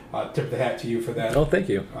 and tip the hat to you for that. Oh, thank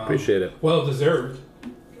you. Appreciate it. Well deserved.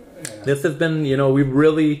 Yeah. This has been, we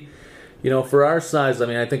really, for our size,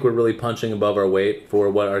 I think we're really punching above our weight for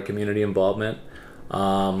what our community involvement.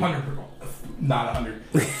 100%. Not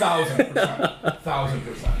 100. 1,000%.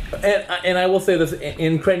 1,000%. And I will say this,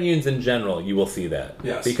 in credit unions in general, you will see that.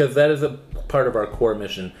 Yes. Because that is a part of our core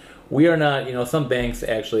mission. We are not, some banks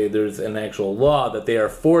actually, there's an actual law that they are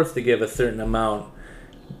forced to give a certain amount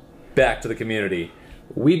back to the community.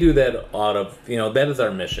 We do that out of, that is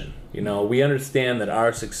our mission. We understand that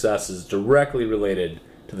our success is directly related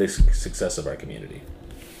to the success of our community.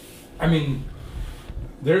 You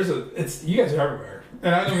guys are everywhere.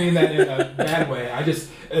 And I don't mean that in a bad way.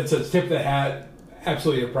 It's a tip of the hat,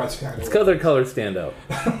 absolutely impressive kind of It's because their colors stand out.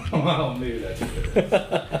 Well, maybe that's what it is.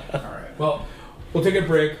 All right. Well, we'll take a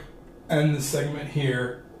break, end the segment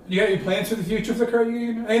here. You got any plans for the future for the credit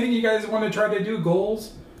union? Anything you guys want to try to do?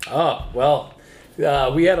 Goals? Oh, well,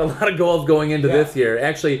 we had a lot of goals going into this year.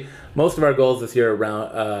 Actually, most of our goals this year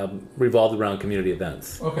revolved around community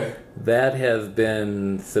events. Okay. That has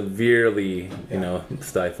been severely,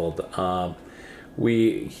 stifled.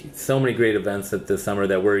 So many great events this summer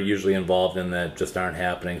that we're usually involved in that just aren't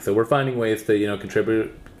happening. So we're finding ways to,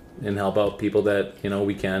 contribute and help out people that,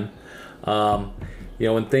 we can.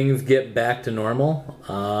 When things get back to normal,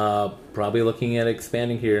 probably looking at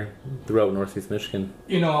expanding here throughout Northeast Michigan.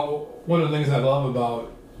 One of the things I love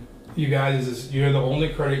about you guys is you're the only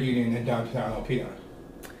credit union in downtown Alpena.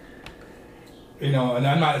 And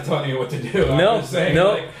I'm not telling you what to do. I'm just saying,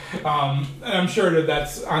 and I'm sure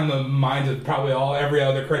that's on the minds of probably every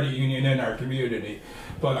other credit union in our community.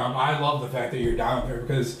 But I love the fact that you're down here,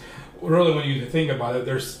 because really, when you think about it,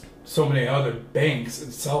 there's so many other banks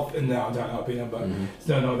itself in downtown Alpena, but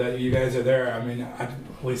to know that you guys are there, at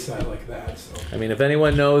least I like that. So. If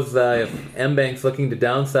anyone knows if M-Bank's looking to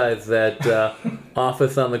downsize that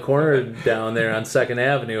office on the corner down there on 2nd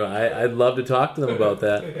Avenue, I'd love to talk to them about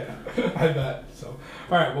that. Yeah, I bet. So,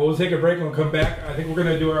 all right, well, we'll take a break and we'll come back. I think we're going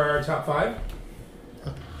to do our top 5,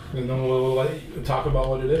 and then we'll talk about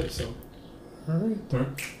what it is. So, all right.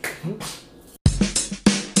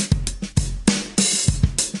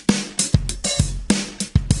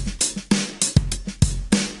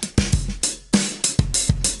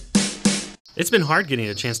 It's been hard getting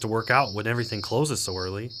a chance to work out when everything closes so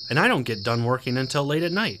early, and I don't get done working until late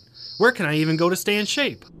at night. Where can I even go to stay in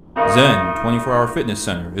shape? Zen 24-Hour Fitness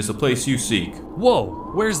Center is the place you seek.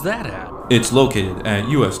 Whoa, where's that at? It's located at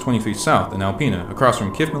US 23 South in Alpena, across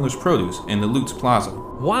from Kif Miller's Produce and the Lutz Plaza.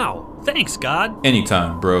 Wow, thanks, God.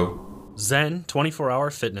 Anytime, bro. Zen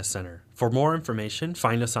 24-Hour Fitness Center. For more information,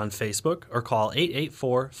 find us on Facebook or call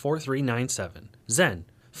 884-4397. Zen,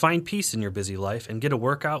 find peace in your busy life and get a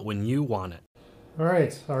workout when you want it. All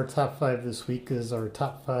right, our top 5 this week is our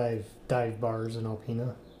top 5 dive bars in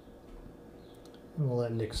Alpena. And we'll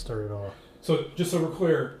let Nick start it off. So just so we're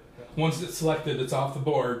clear, once it's selected, it's off the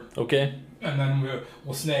board. Okay. and then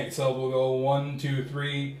we'll snake. So we'll go 1, 2,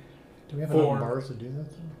 3. Do we have 4. enough bars to do that?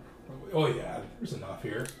 Oh yeah, there's enough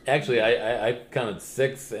here. Actually, I counted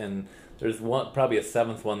 6, and there's probably a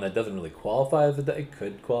 7th one that doesn't really qualify as a it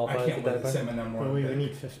could qualify I as a can't wait dive to say bar. my number Well, one we pick.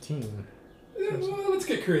 need 15. Well, let's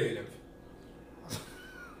get creative.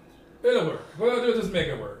 It'll work. Well, just make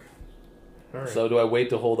it work. All right. So do I wait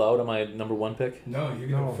to hold out on my number 1 pick? No, you can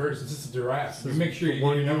go No. first. This is a draft. This You is make sure the you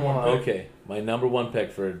one get your number you one want. pick. Okay, my number 1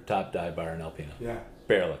 pick for top dive bar in Alpena. Yeah,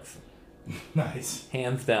 Barrelix. nice.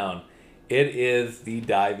 Hands down. It is the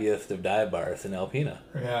diviest of dive bars in Alpena.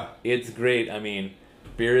 Yeah, It's great. I mean,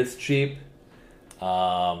 beer is cheap.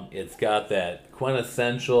 It's got that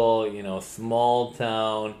quintessential, small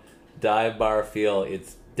town dive bar feel.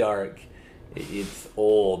 It's dark. It's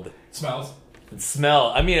old. smells.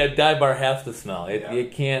 Smell. I mean, a dive bar has to smell. Yeah.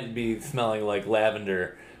 It can't be smelling like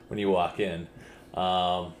lavender when you walk in.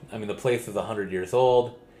 I mean, the place is 100 years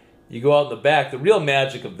old. You go out in the back. The real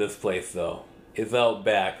magic of this place, though, is out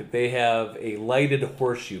back. They have a lighted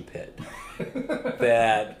horseshoe pit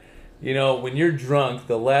that, when you're drunk,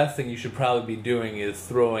 the last thing you should probably be doing is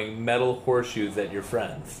throwing metal horseshoes at your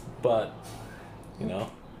friends. But,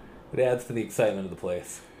 it adds to the excitement of the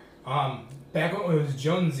place. Back when it was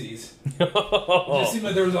Jonesy's, it just seemed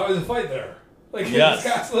like there was always a fight there. Like Yes.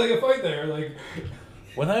 there's constantly a fight there. Like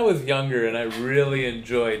When I was younger and I really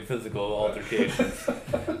enjoyed physical altercations,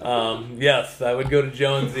 yes, I would go to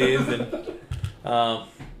Jonesy's and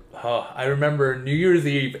I remember New Year's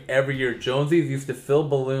Eve every year, Jonesy's used to fill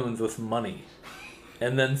balloons with money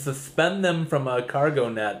and then suspend them from a cargo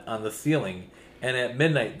net on the ceiling. And at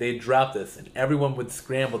midnight, they'd drop this and everyone would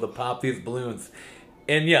scramble to pop these balloons.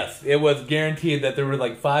 And yes, it was guaranteed that there were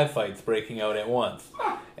like 5 fights breaking out at once.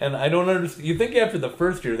 And I don't understand. You think after the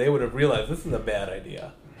first year they would have realized this is a bad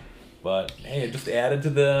idea. But hey, it just added to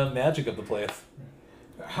the magic of the place.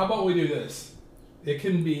 how about we do this? It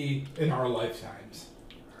can be in our lifetimes.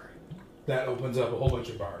 That opens up a whole bunch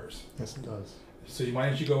of bars. Yes, it does. So why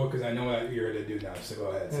don't you go? Because I know what you're going to do now. So go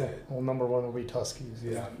ahead and say Yeah. it. Well, number 1 will be Tuskies.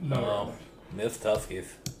 Yeah. No. Miss Tuskies.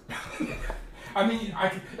 I mean,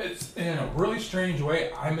 it's in a really strange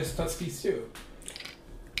way. I miss Tuskies too.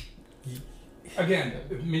 Again,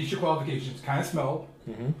 it meets your qualifications. Kind of smell,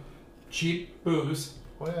 cheap booze,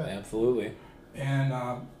 Oh, yeah. Absolutely. and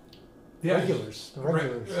yeah, Regulars. The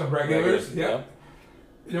regulars. regulars. Yeah.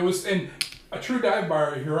 It was and a true dive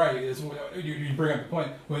bar. You're right. Is when you bring up the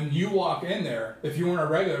point when you walk in there. If you weren't a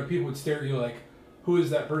regular, people would stare at you like, "Who is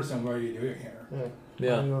that person? What are you doing here? Yeah.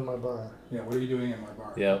 Yeah. When you're in my bar. Yeah, what are you doing in my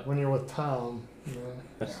bar?" Yeah. When you're with Tom,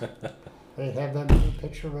 Yeah. they have that little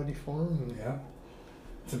picture ready for him. And Yeah.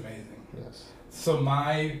 It's amazing. Yes. So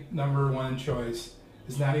my number 1 choice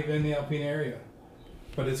is not even in the Alpine area,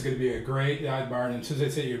 but it's going to be a great dive bar. And as soon as I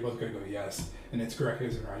say it, you're both going to go yes, and it's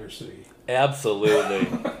Greca's in Rogers City. Absolutely.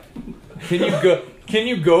 Can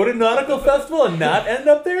you go to Nautical Festival and not end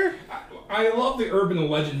up there? I love the urban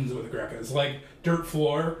legends with Greca's, like dirt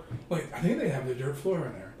floor. Like I think they have the dirt floor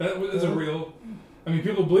in there. That was a real. I mean,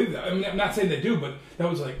 people believe that. I mean, I'm not saying they do, but that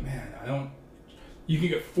was like, man, I don't. You can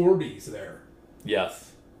get 40s there.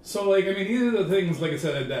 Yes. So like, I mean, these are the things, like I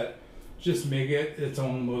said, that just make it its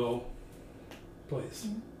own little place.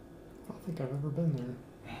 I don't think I've ever been there.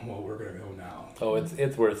 Well, we're gonna go now. Oh,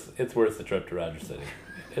 it's worth the trip to Rogers City.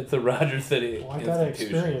 It's a Rogers City Well, I gotta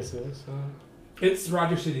institution. experience this. It's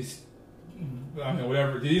Rogers City's. I mean,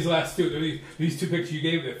 whatever. These last two, these 2 picks you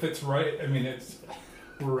gave, it fits right. I mean,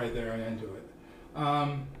 we're right there and into it.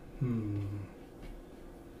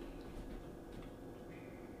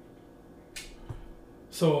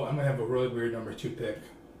 So I'm gonna have a really weird number 2 pick,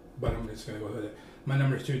 but I'm just gonna go with it. My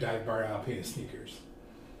number 2 dive bar Alpina sneakers,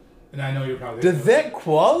 and I know you're probably. Does that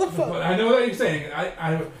qualify? But I know what you're saying.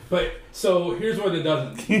 But so here's what it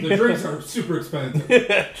doesn't. The drinks are super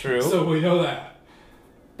expensive. True. So we know that.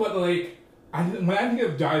 But like, when I think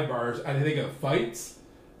of dive bars, I think of fights,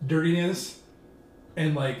 dirtiness,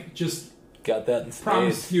 and like just Got that in spades.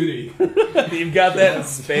 promiscuity. You've got that in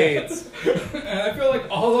spades. And I feel like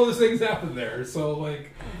all those things happen there. So like,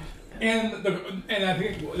 and I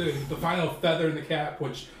think the final feather in the cap,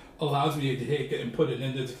 which allows me to take it and put it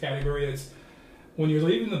into this category, is when you're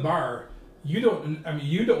leaving the bar, you don't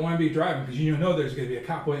want to be driving because you know there's going to be a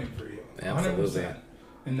cop waiting for you. Absolutely. 100%.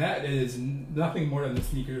 And that is nothing more than the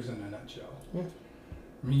sneakers in a nutshell. Yeah.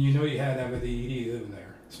 I mean, you know you had to have the ED living there.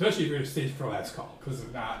 Especially if you're staged for last call, because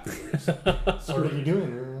if not, What are you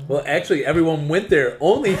doing there? Well, actually, everyone went there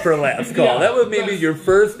only for last call. Yeah, That was maybe that's- your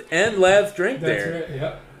first and last drink that's there. right.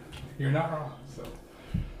 Yep, you're not wrong. So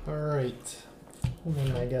All right. Well,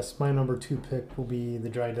 then I guess my number 2 pick will be the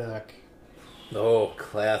Dry Dock. Oh,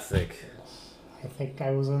 classic. I I think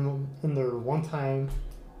I was in there one time.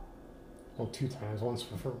 Well, 2 times. Once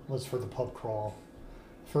was for the pub crawl.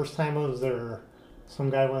 First time I was there, some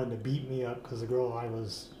guy wanted to beat me up because the girl I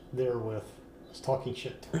was there with was talking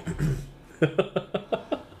shit to him.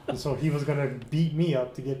 And so he was going to beat me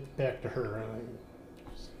up to get back to her. And I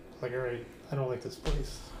was like, all right, I don't like this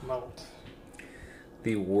place. I'm out.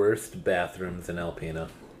 The worst bathrooms in Alpena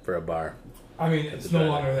for a bar. I mean, it's no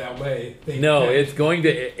longer that way. It's going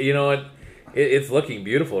to. You know what? It's looking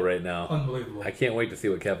beautiful right now. Unbelievable. I can't wait to see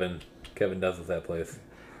what Kevin does with that place.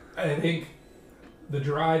 I think the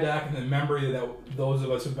dry dock and the memory that those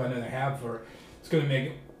of us who've been in there have for it's going to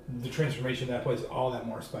make the transformation of that place all that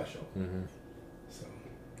more special. Mm-hmm. So,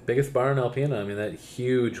 biggest bar in Alpena. I mean, that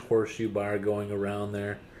huge horseshoe bar going around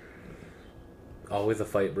there. Always a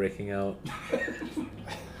fight breaking out.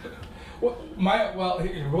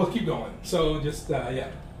 We'll keep going. So just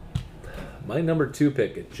yeah. My number 2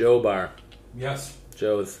 pick at Joe Bar. Yes.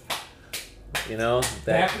 Joe's. You know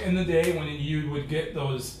that. Back in the day when you would get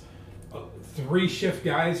those 3 shift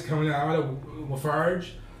guys coming out of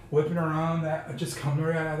Lafarge, whipping around that, just coming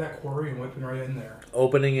right out of that quarry and whipping right in there.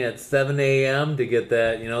 Opening at 7 a.m. to get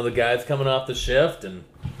that, the guys coming off the shift and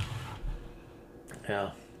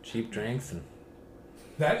cheap drinks and.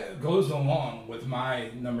 That goes along with my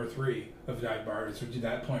number 3 of dive bars, which is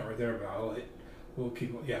that point right there. But we'll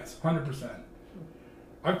keep. Yes, 100%.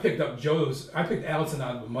 I picked Allison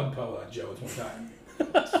out of a mud puddle at Joe's one time.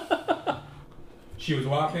 She was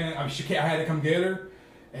walking. I had to come get her,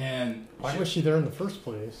 and why was she there in the first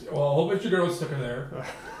place? Well, a whole bunch of girls took her there.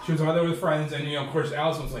 She was out there with friends, and of course,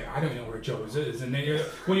 Allison was like, "I don't know where Joe's is." And then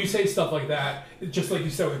when you say stuff like that, it's just like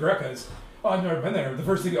you said with Greca's. Oh, I've never been there. The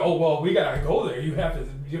first thing, we gotta go there. You have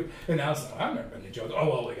to. And Allison, I've never been to Joe's. Oh,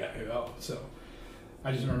 well, we gotta go. So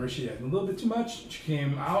I just remember she had a little bit too much. She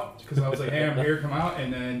came out because I was like, "Hey, I'm here. Come out."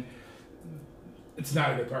 And then it's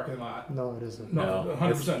not a good parking lot. No, it isn't. No,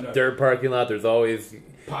 100% no. Dirt parking lot. There's always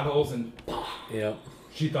potholes and. Yeah.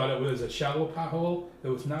 She thought it was a shallow pothole. It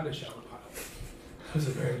was not a shallow pothole. It was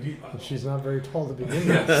a very deep pothole. She's not very tall to begin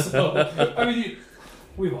with. Yeah, so I mean,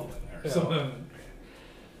 we've all been there. Yeah. So.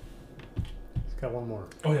 Got one more.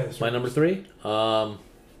 Oh yeah, that's my right. number 3.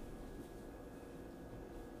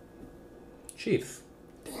 Chiefs.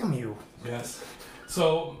 Damn you. Yes.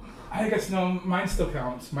 So I guess no, mine still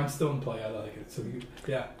counts. Mine's still in play. I like it. So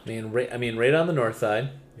yeah. I mean, right on the north side.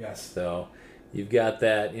 Yes. So you've got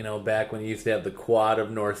that. Back when you used to have the quad of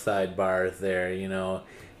north side bars there.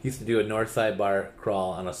 Used to do a north side bar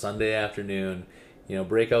crawl on a Sunday afternoon.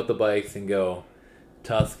 Break out the bikes and go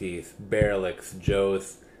Tuskies, Bearlicks,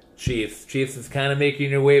 Joe's. Chiefs is kind of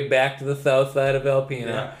making your way back to the south side of Alpena.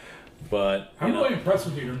 Yeah. But I'm really impressed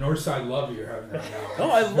with your north side love you're having right now.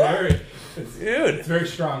 Oh, I love it. Dude. It's very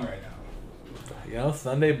strong right now.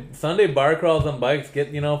 Sunday bar crawls on bikes,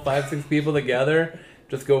 get 5-6 people together,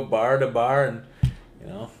 just go bar to bar and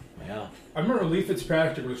yeah. I remember Lee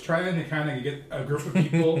Fitzpatrick was trying to kind of get a group of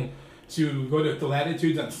people to go to the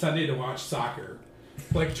Latitudes on Sunday to watch soccer.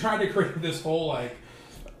 Like trying to create this whole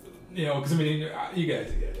because I mean, you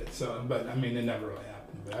guys get it. So, but I mean, it never really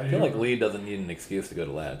happened. But I feel like Lee doesn't need an excuse to go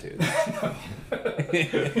to Latitude.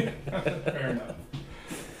 Fair enough.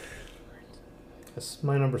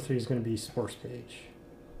 My number 3 is going to be Sports Page.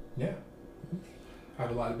 Yeah, I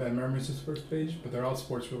have a lot of bad memories of Sports Page, but they're all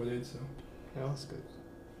sports related. So, yeah, that's good.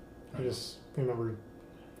 I just remember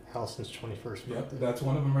Allison's 21st birthday. Yep, that's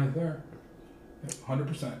one of them right there.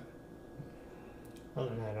 100%. Other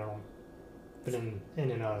than that, I don't. Been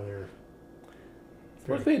in and out of there.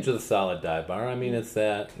 Sports Page is a solid dive bar. I mean, it's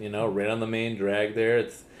that, right on the main drag there.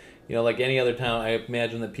 It's, like any other town, I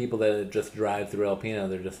imagine that people that just drive through Alpena,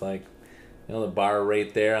 they're just like, the bar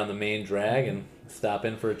right there on the main drag and stop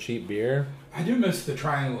in for a cheap beer. I do miss the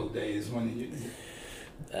Triangle days when you...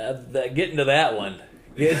 get into that one.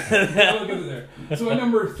 Look at it there. So my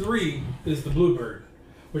number 3 is the Bluebird,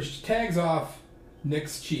 which tags off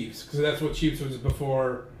Nick's Chiefs, because that's what Chiefs was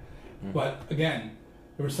before... But again,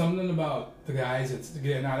 there was something about the guys that's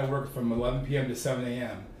getting out of work from 11 p.m. to 7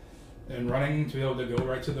 a.m. and running to be able to go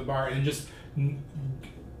right to the bar. And just,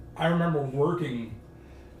 I remember working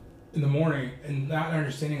in the morning and not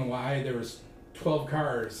understanding why there was 12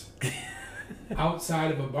 cars outside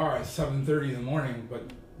of a bar at 7:30 in the morning, but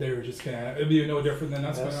they were just it'd be no different than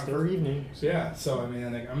us. That's their evening. So. Yeah, so I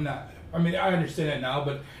mean, I understand it now,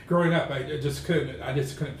 but growing up, I just couldn't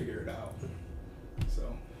figure it out.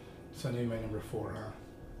 So I named my number 4, huh?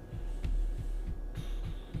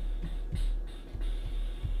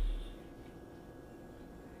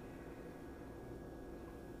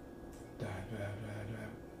 Dive.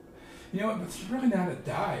 You know what? It's really not a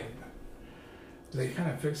dive. They kind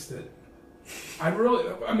of fixed it.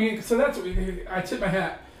 I mean, so that's I tip my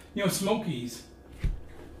hat. You know, Smokies.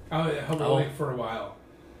 I held the lake for a while.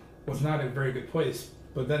 Was not a very good place,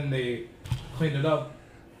 but then they cleaned it up,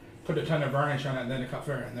 put a ton of varnish on it, and then it caught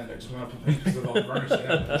fire, and then it just went up because of all the varnish they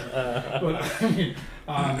had. But I mean,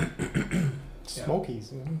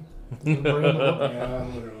 Smokies. yeah,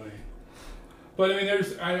 literally. But I mean,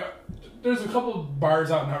 there's a couple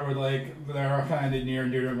bars out in Hartwood Lake that are kind of near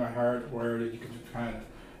and dear to my heart, where you can kind of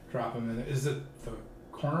drop them in. Is it the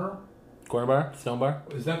corner? Corner bar, Stone Bar.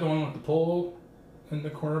 Is that the one with the pole in the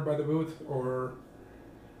corner by the booth, or?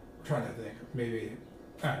 I'm trying to think. Maybe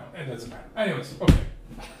I don't know. It doesn't matter. Anyways, okay.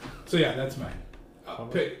 So yeah, that's mine.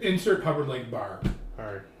 Insert Hubbard Lake bar. All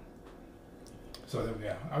right. So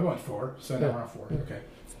yeah, I went 4. So now we're on 4. Yeah. Okay.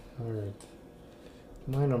 All right.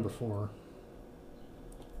 My number 4.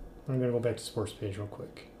 I'm going to go back to sports page real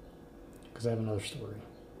quick because I have another story.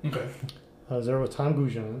 Okay. I was there with Tom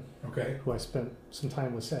Goujon, Okay. who I spent some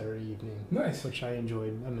time with Saturday evening, Nice. which I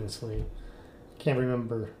enjoyed immensely. Can't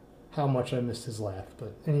remember how much I missed his laugh,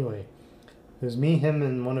 but anyway, it was me, him,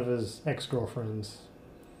 and one of his ex-girlfriends.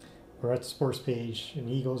 We're at the sports page, and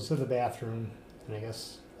he goes to the bathroom, and I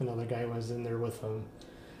guess another guy was in there with him.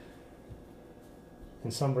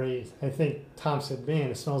 And somebody, I think Tom said, "Man,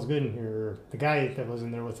 it smells good in here." Or the guy that was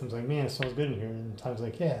in there with him was like, "Man, it smells good in here." And Tom's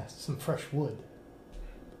like, "Yeah, some fresh wood."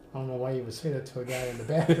 I don't know why you would say that to a guy in the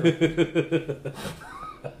bathroom.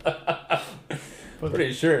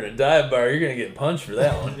 Pretty sure in a dive bar you're gonna get punched for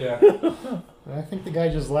that one. Yeah. I think the guy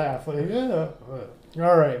just laughed. Like, yeah.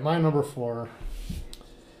 All right, my number 4.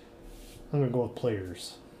 I'm going to go with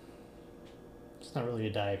Players. It's not really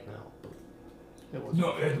a dive now. But it was.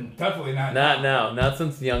 No, definitely not. Not now. Not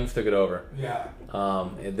since the Youngs took it over. Yeah.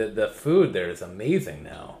 The food there is amazing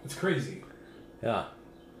now. It's crazy. Yeah.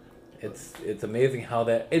 It's amazing how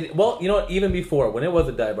that... well, you know what? Even before, when it was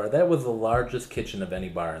a dive bar, that was the largest kitchen of any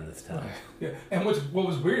bar in this town. Yeah. And what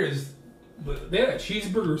was weird is they had a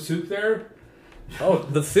cheeseburger soup there. Oh,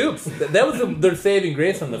 the soups. That was their saving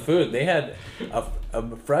grace on the food. They had a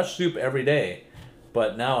fresh soup every day.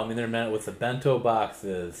 But now, I mean, they're met with the bento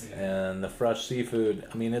boxes and the fresh seafood.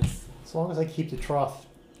 I mean, it's... As long as I keep the trough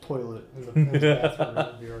toilet in the bathroom,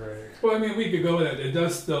 it'll be all right. Well, I mean, we could go with it. It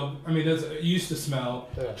does still... I mean, it used to smell.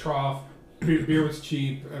 Yeah. Trough. Beer was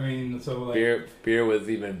cheap. I mean, so like... Beer was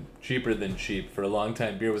even cheaper than cheap. For a long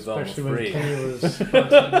time, beer was Especially almost when free. Kenny was...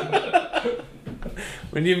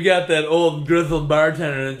 When you've got that old grizzled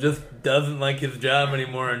bartender that just doesn't like his job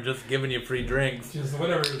anymore and just giving you free drinks. Just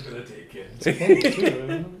whatever it's going to take, kid. Kenny, too,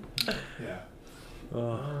 isn't it? Yeah.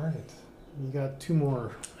 All right. You got 2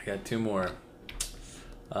 more. I got 2 more.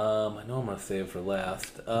 I know I'm going to save for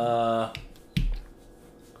last.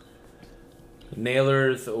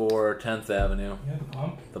 Nailers or 10th Avenue. Yeah, the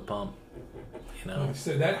pump. The Pump. You Like know? I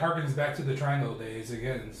said, that harkens back to the Triangle days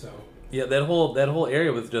again, so... Yeah, that whole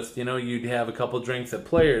area was just, you know, you'd have a couple drinks at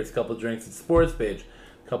Players, a couple drinks at Sports Page,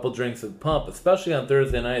 a couple drinks at Pump, especially on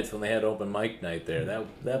Thursday nights when they had open mic night there.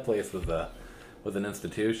 That place was an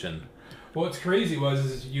institution. Well, what's crazy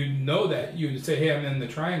is you'd know that. You'd say, hey, I'm in the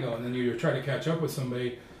Triangle, and then you'd try to catch up with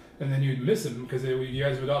somebody, and then you'd miss them because you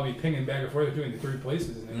guys would all be pinging back and forth between the 3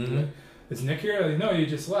 places. And they'd be like, is Nick here? Like, no, you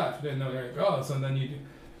just left. And they're like, oh, so then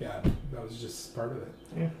that was just part of it.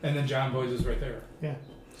 Yeah. And then John Boy's was right there. Yeah.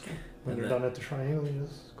 When you're done at the Triangle, you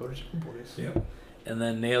just go to John Boy's. Yep. And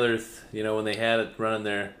then Nailers, you know, when they had it running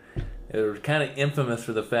there, it was kind of infamous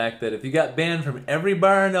for the fact that if you got banned from every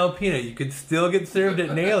bar in Alpena, you could still get served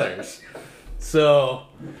at Nailers. So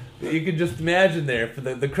you could just imagine there, for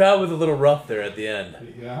the crowd was a little rough there at the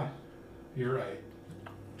end. Yeah, you're right.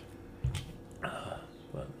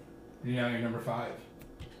 But You're number 5.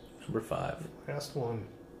 number 5. Last one.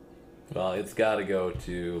 Well, it's got to go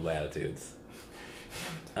to Latitudes.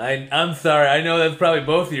 I'm sorry. I know that's probably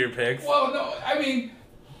both of your picks. Well, no, I mean,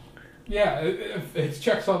 yeah, it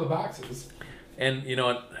checks all the boxes. And you know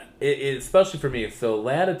what? It especially for me. So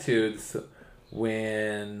Latitudes,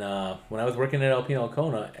 when I was working at Alpena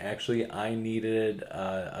Alcona, actually I needed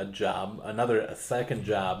a second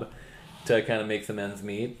job to kind of make some ends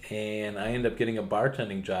meet, and I ended up getting a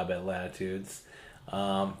bartending job at Latitudes,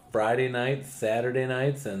 Friday nights, Saturday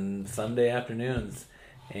nights, and Sunday afternoons.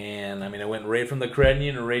 And I mean, I went right from the credit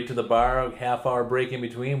union right to the bar, a half-hour break in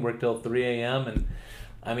between, worked till 3 a.m. And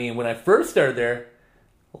I mean, when I first started there,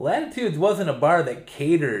 Latitudes wasn't a bar that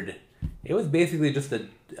catered. It was basically just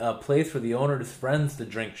a place for the owner's friends to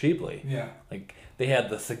drink cheaply. Yeah. Like, they had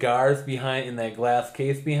the cigars behind in that glass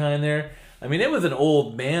case behind there. I mean, it was an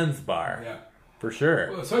old man's bar. Yeah. For sure.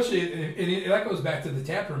 Well, especially, that goes back to the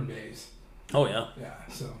taproom days. Oh, yeah. Yeah,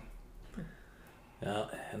 so... Yeah,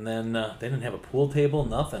 and then they didn't have a pool table,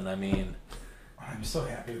 nothing. I mean, I'm so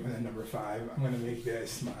happy with that number 5. I'm going to make you guys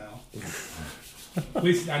smile. At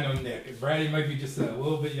least I know Nick. Brady might be just a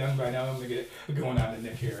little bit young, but I know I'm going to get going on to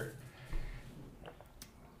Nick here.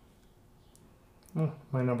 Well,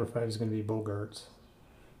 my number 5 is going to be Bogarts.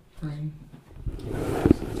 Green.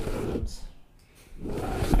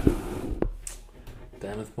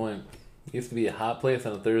 Diamonds Point used to be a hot place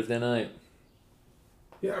on a Thursday night.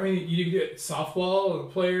 Yeah, I mean, you get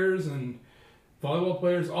softball players and volleyball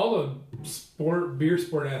players. All the beer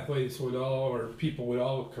sport athletes people would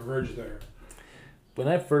all converge there. When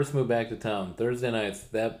I first moved back to town, Thursday nights,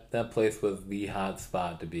 that place was the hot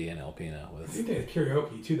spot to be in Alpena. I think they had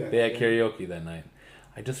karaoke too that night. They had karaoke that night.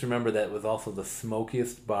 I just remember that was also the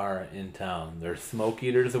smokiest bar in town. Their smoke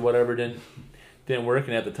eaters or whatever didn't work,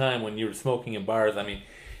 and at the time when you were smoking in bars, I mean,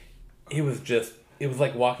 it was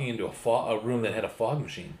like walking into a room that had a fog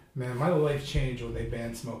machine. Man, my life changed when they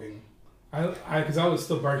banned smoking. Because I was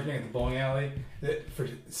still bartending at the bowling alley. That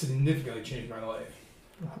significantly changed my life.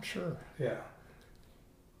 Not sure. Yeah.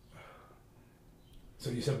 So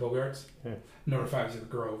you said Bogarts? Yeah. Number 5 is the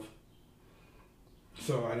Grove.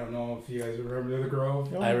 So I don't know if you guys remember the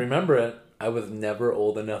Grove. I remember it. I was never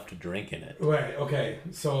old enough to drink in it. Right, okay.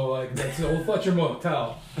 So, like, that's the old Fletcher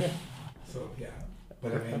Motel. So, yeah.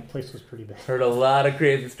 But I mean, That place was pretty bad. Heard a lot of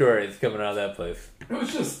crazy stories coming out of that place. it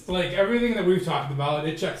was just, like, everything that we've talked about,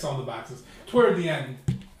 it checks all the boxes. Toward the end,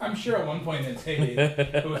 I'm sure at one point in its heyday,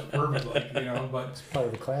 it was perfect, like, but... It's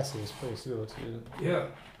probably the classiest place to go to. Yeah.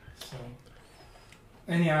 So,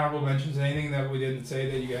 any honorable mentions? Anything that we didn't say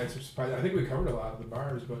that you guys are surprised? I think we covered a lot of the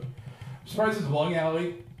bars, but I'm surprised it's bowling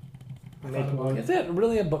alley. Is that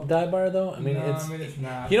really a dive bar though? I mean, it's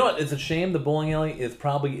not. You know what? It's a shame. The bowling alley is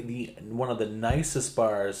probably one of the nicest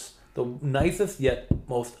bars, the nicest yet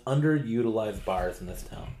most underutilized bars in this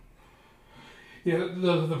town. Yeah.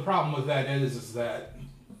 The problem with that is that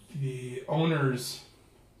the owners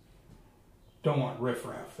don't want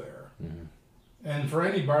riffraff there. Mm-hmm. And for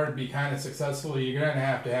any bar to be kind of successful, you're going to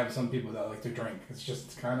have some people that like to drink. It's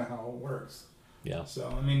just kind of how it works. Yeah.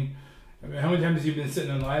 So, I mean, how many times have you been sitting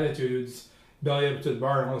in Latitudes, belly up to the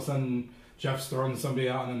bar, and all of a sudden Jeff's throwing somebody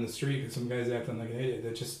out in the street because some guy's acting like an idiot?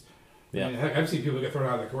 That just, yeah. I mean, heck, I've seen people get thrown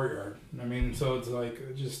out of the courtyard. I mean, so it's like,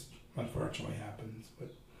 it just unfortunately happens.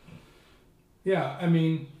 But, yeah, I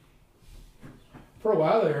mean, for a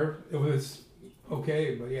while there, it was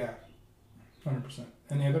okay, but yeah, 100%.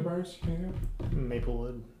 Any other bars?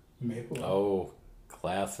 Maplewood. Maplewood. Oh,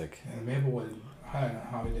 classic. Yeah, Maplewood. I don't know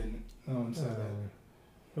how he didn't. No one said that.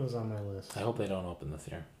 It was on my list. I hope they don't open this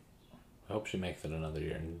year. I hope she makes it another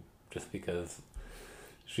year, and just because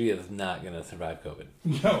she is not going to survive COVID.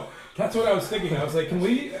 No, that's what I was thinking. I was like, can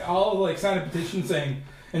we all like sign a petition saying,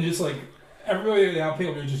 and just like everybody now,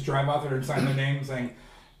 people would just drive out there and sign their name saying,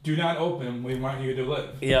 "Do not open. We want you to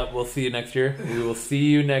live." Yeah, we'll see you next year. We will see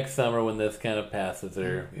you next summer when this kind of passes,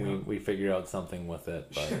 or we figure out something with it.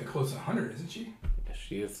 But she's getting close to 100, isn't she?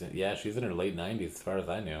 She is. Yeah, she's in her late 90s, as far as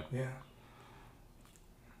I knew. Yeah.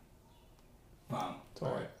 Wow.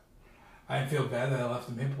 All right. I feel bad that I left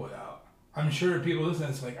the Maplewood out. I'm sure people listening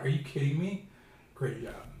to this like, are you kidding me? Great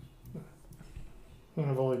job.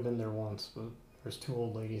 I've only been there once, but there's 2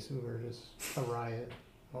 old ladies who were just a riot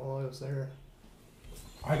while I was there.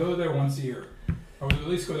 I go there once a year. I would at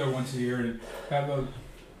least go there once a year and have a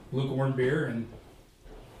lukewarm beer and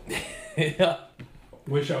yeah.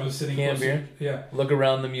 Wish I was sitting Can closer. beer? Yeah. Look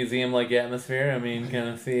around the museum-like atmosphere. I mean, kind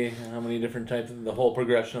of see how many different types, the whole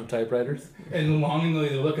progression of typewriters. And longingly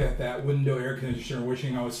to look at that window air conditioner,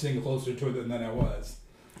 wishing I was sitting closer to it than I was.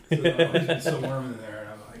 So it's been so warm in there, and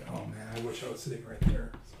I'm like, oh man, I wish I was sitting right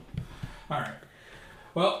there. So, all right.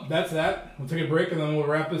 Well, that's that. We'll take a break and then we'll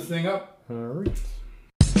wrap this thing up. All right.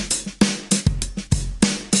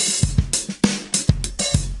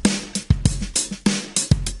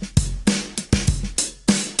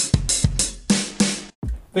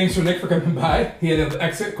 Thanks for Nick for coming by. He had to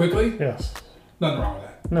exit quickly. Yes. Nothing wrong with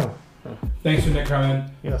that. No. Thanks for Nick coming.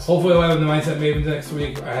 Yes. Hopefully we'll have the Mindset Mavens next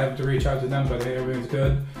week. I have to reach out to them, but hey, everything's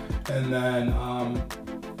good. And then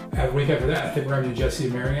a week after that, I think we're having Jesse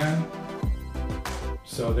and Marianne.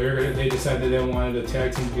 So they decided they wanted to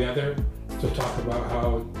tag team together to talk about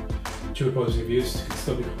how 2 opposing views can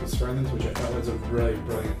still be close friends, which I thought was a really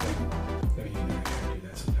brilliant thing. I mean, you can do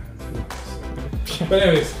that sometimes. So. But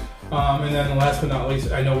anyways. And then last but not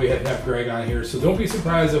least, I know we had to have Greg on here, so don't be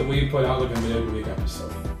surprised if we put out like a mid-week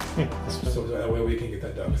episode. Yeah, so that way we can get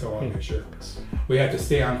that done, because I want to make sure. We have to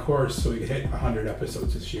stay on course so we can hit 100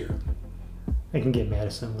 episodes this year. I can get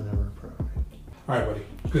Madison whenever. All right, buddy.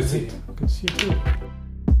 Good to see you. Good to see you too.